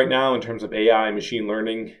world right now in terms of AI, machine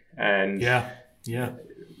learning, and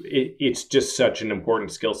it's just such an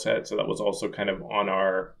important skill set. So that was also kind of on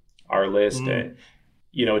our list.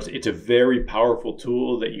 It's a very powerful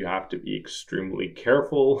tool that you have to be extremely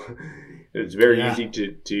careful. It's very easy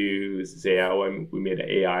to say, we made an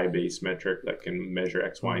AI-based metric that can measure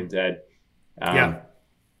X, Y, and Z.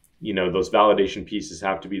 Those validation pieces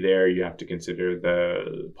have to be there. You have to consider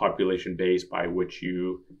the population base by which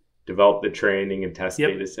you develop the training and test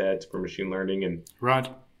data sets for machine learning. And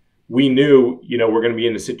we knew, we're going to be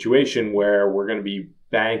in a situation where we're going to be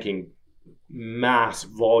banking mass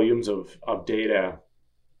volumes of data,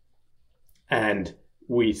 and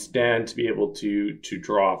we stand to be able to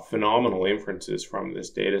draw phenomenal inferences from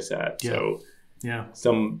this data set. So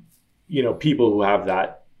some people who have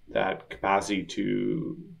that capacity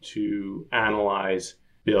to analyze,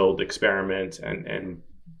 build experiments, and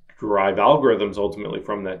derive algorithms ultimately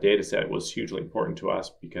from that data set was hugely important to us,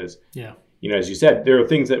 because as you said, there are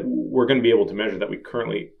things that we're going to be able to measure that we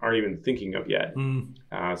currently aren't even thinking of yet.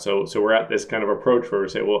 So we're at this kind of approach where we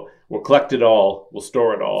say, well, we'll collect it all, we'll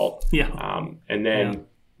store it all, and then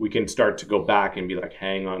we can start to go back and be like,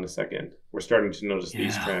 hang on a second, we're starting to notice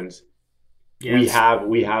these trends. We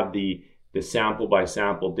have the sample by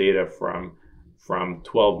sample data from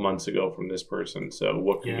 12 months ago from this person. So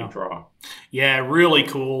what can we draw? Yeah, really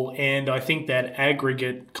cool. And I think that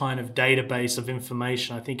aggregate kind of database of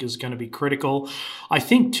information, I think, is going to be critical. I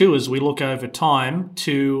think, too, as we look over time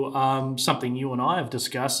to something you and I have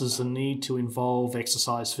discussed, is the need to involve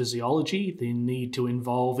exercise physiology, the need to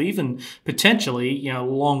involve even potentially,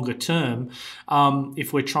 longer term,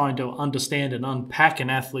 if we're trying to understand and unpack an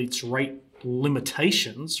athlete's rate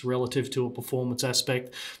limitations relative to a performance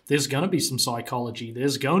aspect, there's going to be some psychology.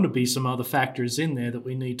 There's going to be some other factors in there that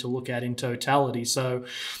we need to look at in totality. So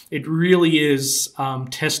it really is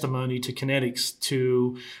testimony to Kinetyx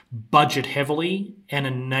to budget heavily and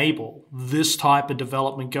enable this type of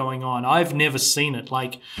development going on. I've never seen it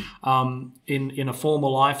like in a former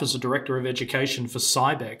life as a director of education for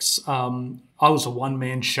Cybex. I was a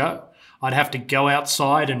one-man show. I'd have to go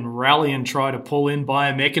outside and rally and try to pull in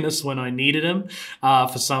biomechanists when I needed them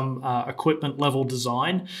for some equipment level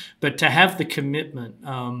design. But to have the commitment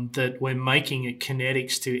that we're making at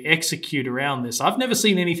Kinetyx to execute around this, I've never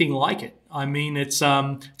seen anything like it. I mean, it's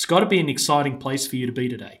got to be an exciting place for you to be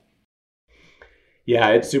today. Yeah,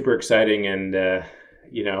 it's super exciting. And,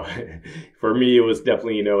 for me, it was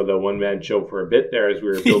definitely, the one-man show for a bit there as we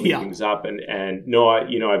were building things up. And no,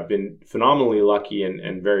 I've been phenomenally lucky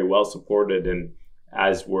and very well supported. And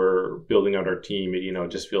as we're building out our team, it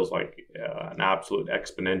just feels like an absolute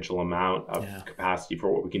exponential amount of capacity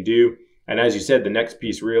for what we can do. And as you said, the next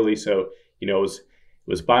piece really, so, it was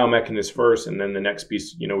biomechanists first. And then the next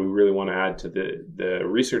piece, we really want to add to the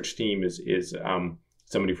research team is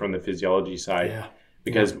somebody from the physiology side. Yeah.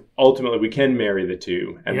 Because ultimately we can marry the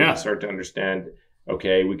two, and we can start to understand,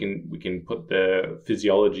 okay, we can put the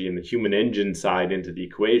physiology and the human engine side into the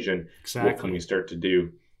equation. Exactly. What can we start to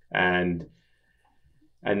do? And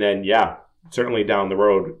then, certainly down the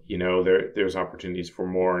road, there's opportunities for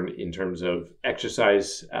more in terms of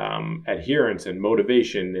exercise adherence and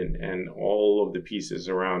motivation and all of the pieces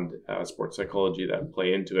around sports psychology that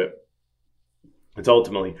play into it. It's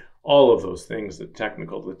ultimately all of those things, the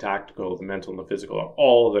technical, the tactical, the mental, and the physical, are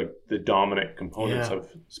all the dominant components of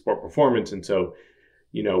sport performance. And so,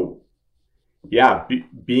 being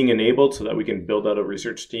enabled so that we can build out a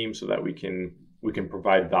research team so that we can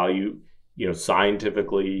provide value,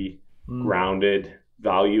 scientifically grounded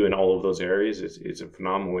value in all of those areas is a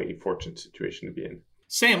phenomenally fortunate situation to be in.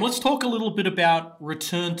 Sam, let's talk a little bit about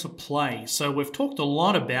return to play. So we've talked a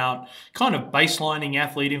lot about kind of baselining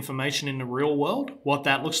athlete information in the real world, what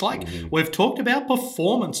that looks like. Mm-hmm. We've talked about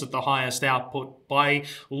performance at the highest output by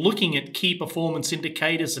looking at key performance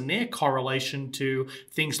indicators and their correlation to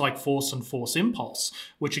things like force and force impulse,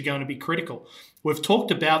 which are going to be critical. We've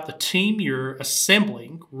talked about the team you're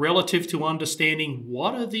assembling relative to understanding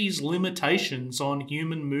what are these limitations on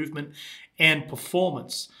human movement and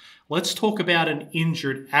performance. Let's talk about an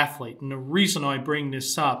injured athlete. And the reason I bring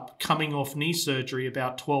this up, coming off knee surgery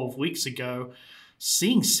about 12 weeks ago,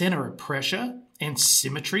 seeing center of pressure and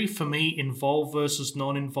symmetry for me, involved versus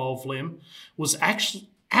non-involved limb, was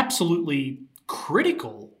actually absolutely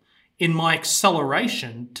critical in my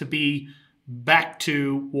acceleration to be back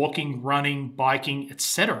to walking, running, biking,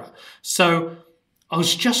 etc. So I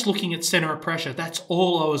was just looking at center of pressure. That's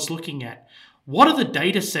all I was looking at. What are the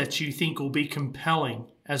data sets you think will be compelling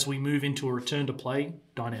as we move into a return to play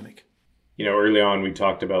dynamic? Early on we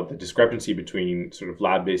talked about the discrepancy between sort of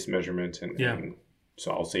lab-based measurement and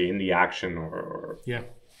so I'll say in the action or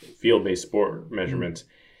field-based sport measurements.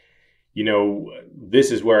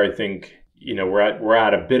 This is where I think we're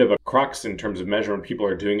at a bit of a crux in terms of measurement. People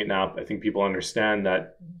are doing it now. I think people understand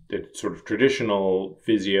that the sort of traditional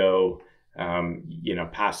physio,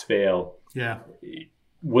 pass fail,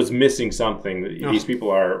 was missing something. These people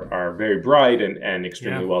are very bright and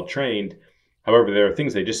extremely well trained. However, there are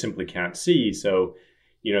things they just simply can't see. So,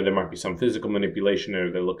 there might be some physical manipulation,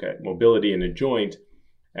 or they look at mobility in a joint,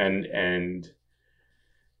 and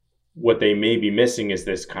what they may be missing is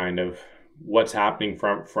this kind of what's happening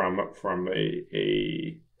from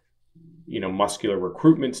a muscular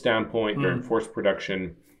recruitment standpoint during force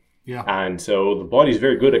production. Yeah. And so the body's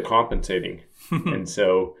very good at compensating. And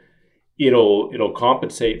so it'll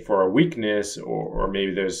compensate for a weakness, or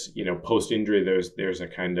maybe there's, post-injury, there's a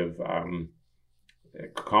kind of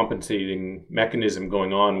compensating mechanism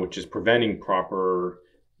going on, which is preventing proper,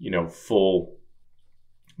 full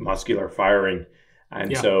muscular firing.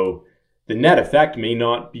 And so the net effect may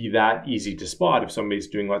not be that easy to spot. If somebody's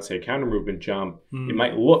doing, let's say, a counter movement jump, it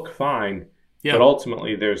might look fine, but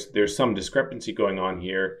ultimately there's some discrepancy going on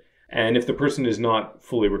here. And if the person is not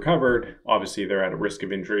fully recovered, obviously they're at a risk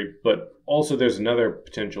of injury. But also there's another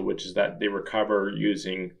potential, which is that they recover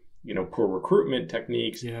using, poor recruitment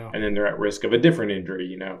techniques, and then they're at risk of a different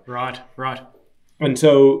injury, Right. And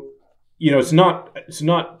so, it's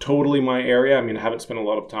not totally my area. I mean, I haven't spent a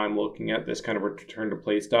lot of time looking at this kind of return to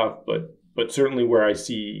play stuff, but certainly where I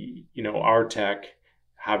see, our tech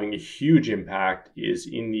having a huge impact is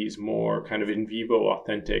in these more kind of in vivo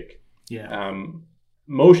authentic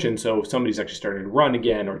motion. So if somebody's actually starting to run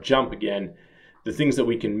again or jump again, the things that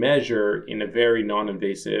we can measure in a very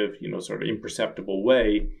non-invasive, sort of imperceptible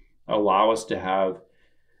way allow us to have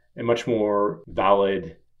a much more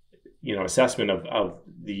valid, assessment of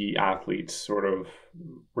the athlete's sort of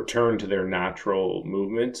return to their natural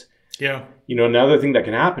movement. Yeah. Another thing that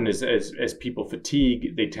can happen is as people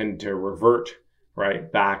fatigue, they tend to revert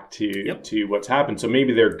right back to what's happened. So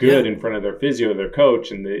maybe they're good in front of their physio, their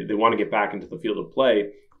coach, and they want to get back into the field of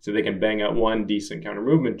play so they can bang out one decent counter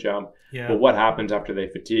movement jump. Yeah. But what happens after they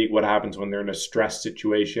fatigue? What happens when they're in a stress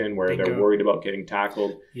situation where they're worried about getting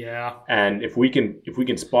tackled? Yeah. And if we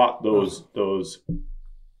can spot those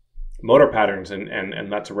motor patterns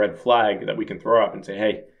and that's a red flag that we can throw up and say,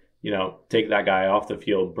 hey, take that guy off the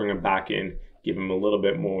field, bring him back in, give him a little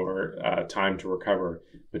bit more time to recover.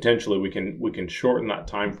 Potentially we can shorten that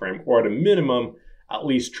time frame, or at a minimum, at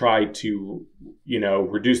least try to,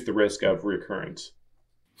 reduce the risk of reoccurrence.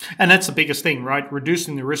 And that's the biggest thing, right?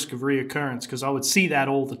 Reducing the risk of reoccurrence, because I would see that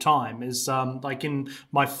all the time. Is like in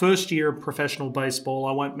my first year of professional baseball,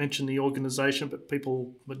 I won't mention the organization, but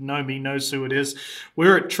people that know me knows who it is. We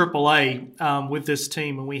were at AAA with this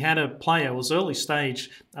team, and we had a player. It was early stage.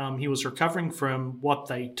 He was recovering from what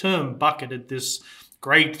they term bucketed, this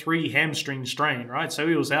grade 3 hamstring strain, right? So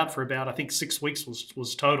he was out for about, I think, 6 weeks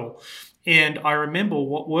was total. And I remember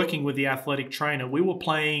working with the athletic trainer. We were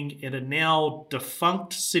playing in a now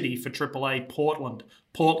defunct city for AAA, Portland,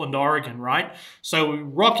 Oregon, right? So we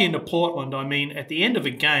rock into Portland. I mean, at the end of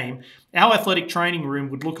a game, our athletic training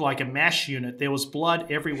room would look like a MASH unit. There was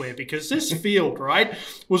blood everywhere because this field, right,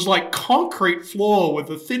 was like concrete floor with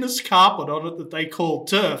the thinnest carpet on it that they called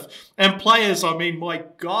turf. And players, I mean, my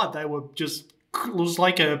God, they were just... It was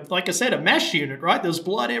like I said, a MASH unit, right? There was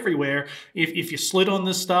blood everywhere. If you slid on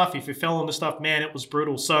this stuff, if you fell on this stuff, man, it was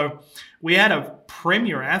brutal. So we had a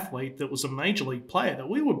premier athlete that was a major league player that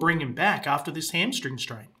we were bringing back after this hamstring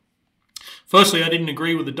strain. Firstly, I didn't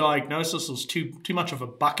agree with the diagnosis. It was too much of a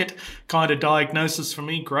bucket kind of diagnosis for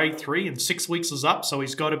me, grade 3, and 6 weeks is up, so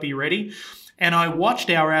he's got to be ready. And I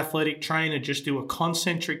watched our athletic trainer just do a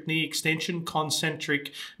concentric knee extension,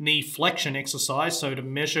 concentric knee flexion exercise. So to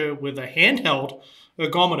measure with a handheld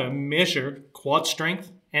ergometer, measure quad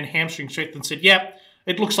strength and hamstring strength, and said,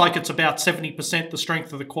 it looks like it's about 70% the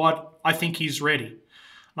strength of the quad. I think he's ready. And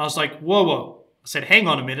I was like, whoa. I said, hang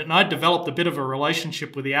on a minute. And I developed a bit of a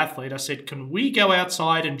relationship with the athlete. I said, can we go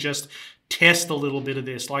outside and just test a little bit of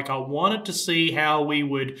this? Like, I wanted to see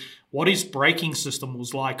what his braking system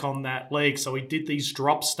was like on that leg. So we did these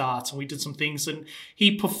drop starts and we did some things, and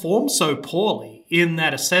he performed so poorly in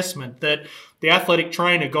that assessment that the athletic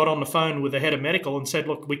trainer got on the phone with the head of medical and said,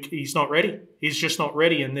 look, he's not ready. He's just not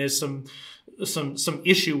ready. And there's some some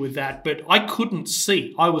issue with that, but I couldn't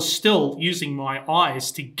see. I was still using my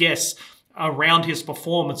eyes to guess around his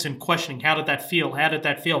performance and questioning, how did that feel?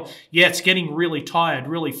 Yeah, it's getting really tired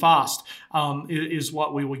really fast, is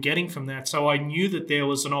what we were getting from that. So I knew that there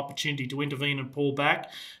was an opportunity to intervene and pull back,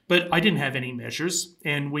 but I didn't have any measures,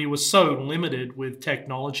 and we were so limited with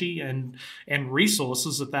technology and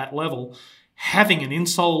resources at that level. Having an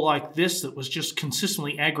insole like this that was just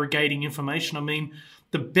consistently aggregating information, I mean,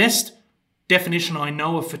 the best definition I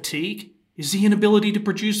know of fatigue is the inability to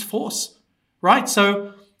produce force, right?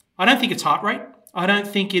 So I don't think it's heart rate. I don't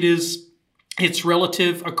think it's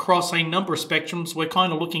relative across a number of spectrums. We're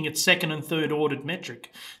kind of looking at second and third ordered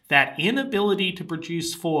metric. That inability to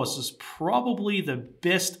produce force is probably the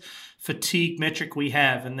best fatigue metric we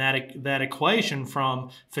have. And that equation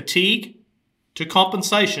from fatigue to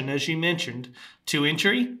compensation, as you mentioned, to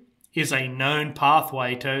injury is a known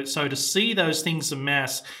pathway. So to see those things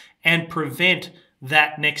amass and prevent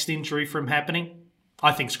that next injury from happening,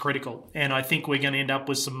 I think is critical. And I think we're going to end up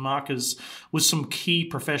with some markers with some key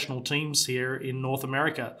professional teams here in North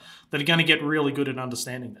America that are going to get really good at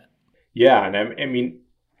understanding that. Yeah, and I mean,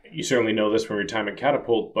 you certainly know this from your time at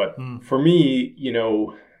Catapult, but for me,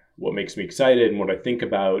 what makes me excited and what I think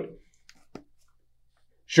about,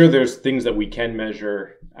 sure, there's things that we can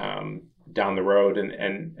measure down the road,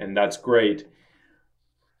 and that's great.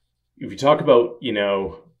 If you talk about,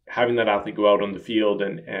 having that athlete go out on the field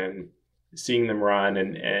and seeing them run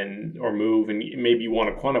and or move, and maybe you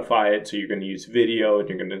want to quantify it, so you're going to use video and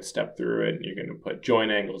you're going to step through it and you're going to put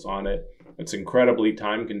joint angles on it. It's incredibly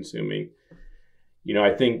time consuming.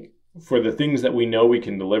 I think for the things that we know we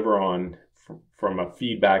can deliver on from a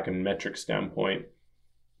feedback and metric standpoint,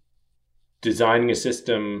 designing a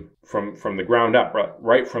system from the ground up,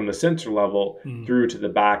 right from the sensor level through to the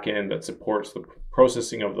back end that supports the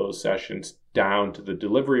processing of those sessions down to the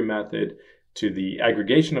delivery method, to the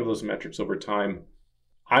aggregation of those metrics over time.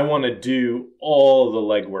 I want to do all the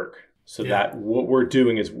legwork so that what we're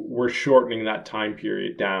doing is we're shortening that time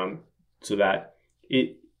period down so that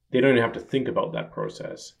they don't even have to think about that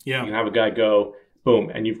process. Yeah. You can have a guy go,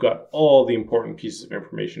 boom, and you've got all the important pieces of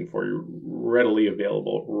information for you readily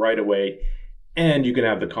available right away. And you can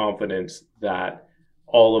have the confidence that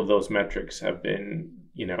all of those metrics have been,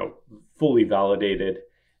 fully validated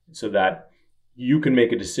so that you can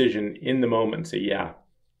make a decision in the moment and say, yeah,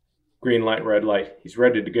 green light, red light, he's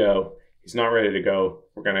ready to go. He's not ready to go.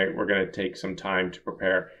 We're gonna take some time to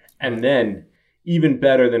prepare. And then even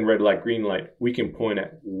better than red light, green light, we can point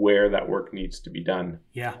at where that work needs to be done.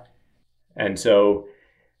 Yeah. And so,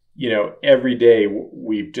 every day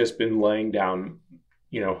we've just been laying down,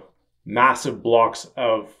 massive blocks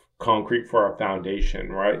of concrete for our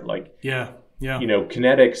foundation, right? Like,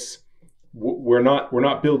 Kinetyx, we're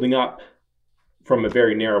not building up from a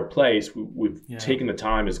very narrow place. We've taken the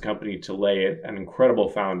time as a company to lay an incredible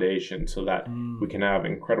foundation so that we can have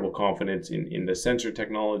incredible confidence in the sensor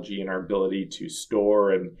technology and our ability to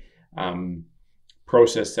store and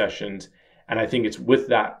process sessions. And I think it's with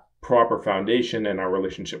that proper foundation and our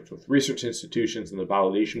relationships with research institutions and the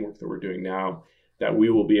validation work that we're doing now that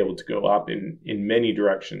we will be able to go up in many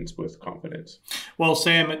directions with confidence. Well,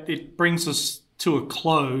 Sam, it brings us to a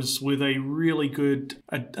close with a really good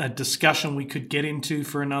a discussion we could get into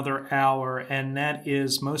for another hour, and that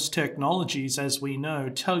is most technologies, as we know,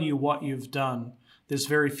 tell you what you've done. There's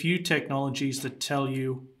very few technologies that tell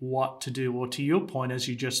you what to do, or to your point, as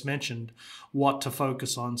you just mentioned, what to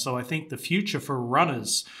focus on. So I think the future for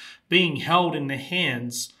runners being held in the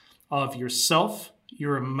hands of yourself,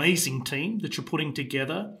 your amazing team that you're putting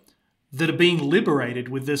together, that are being liberated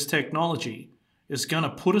with this technology, is going to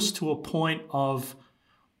put us to a point of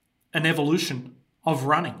an evolution of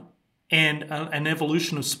running and an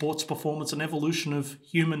evolution of sports performance, an evolution of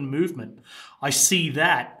human movement. I see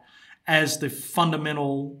that as the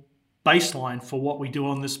fundamental baseline for what we do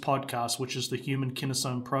on this podcast, which is the Human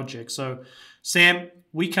Kinesome Project. So, Sam,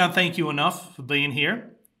 we can't thank you enough for being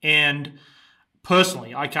here. And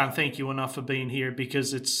personally, I can't thank you enough for being here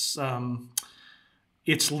because it's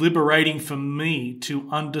liberating for me to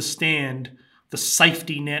understand the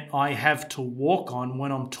safety net I have to walk on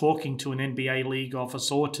when I'm talking to an NBA league office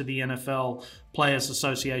or to the NFL Players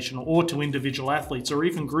Association or to individual athletes or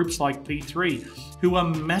even groups like P3 who are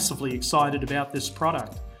massively excited about this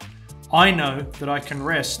product. I know that I can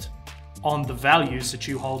rest on the values that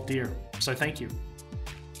you hold dear. So thank you.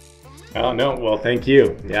 Oh, no. Well, thank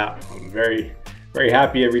you. Yeah, I'm very, very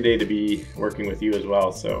happy every day to be working with you as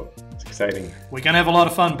well. So it's exciting. We're going to have a lot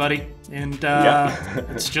of fun, buddy. And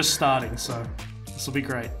it's just starting. So this will be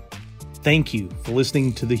great. Thank you for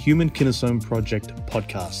listening to the Human Kinesome Project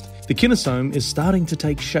podcast. The kinesome is starting to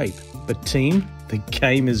take shape, but team, the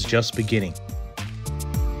game is just beginning.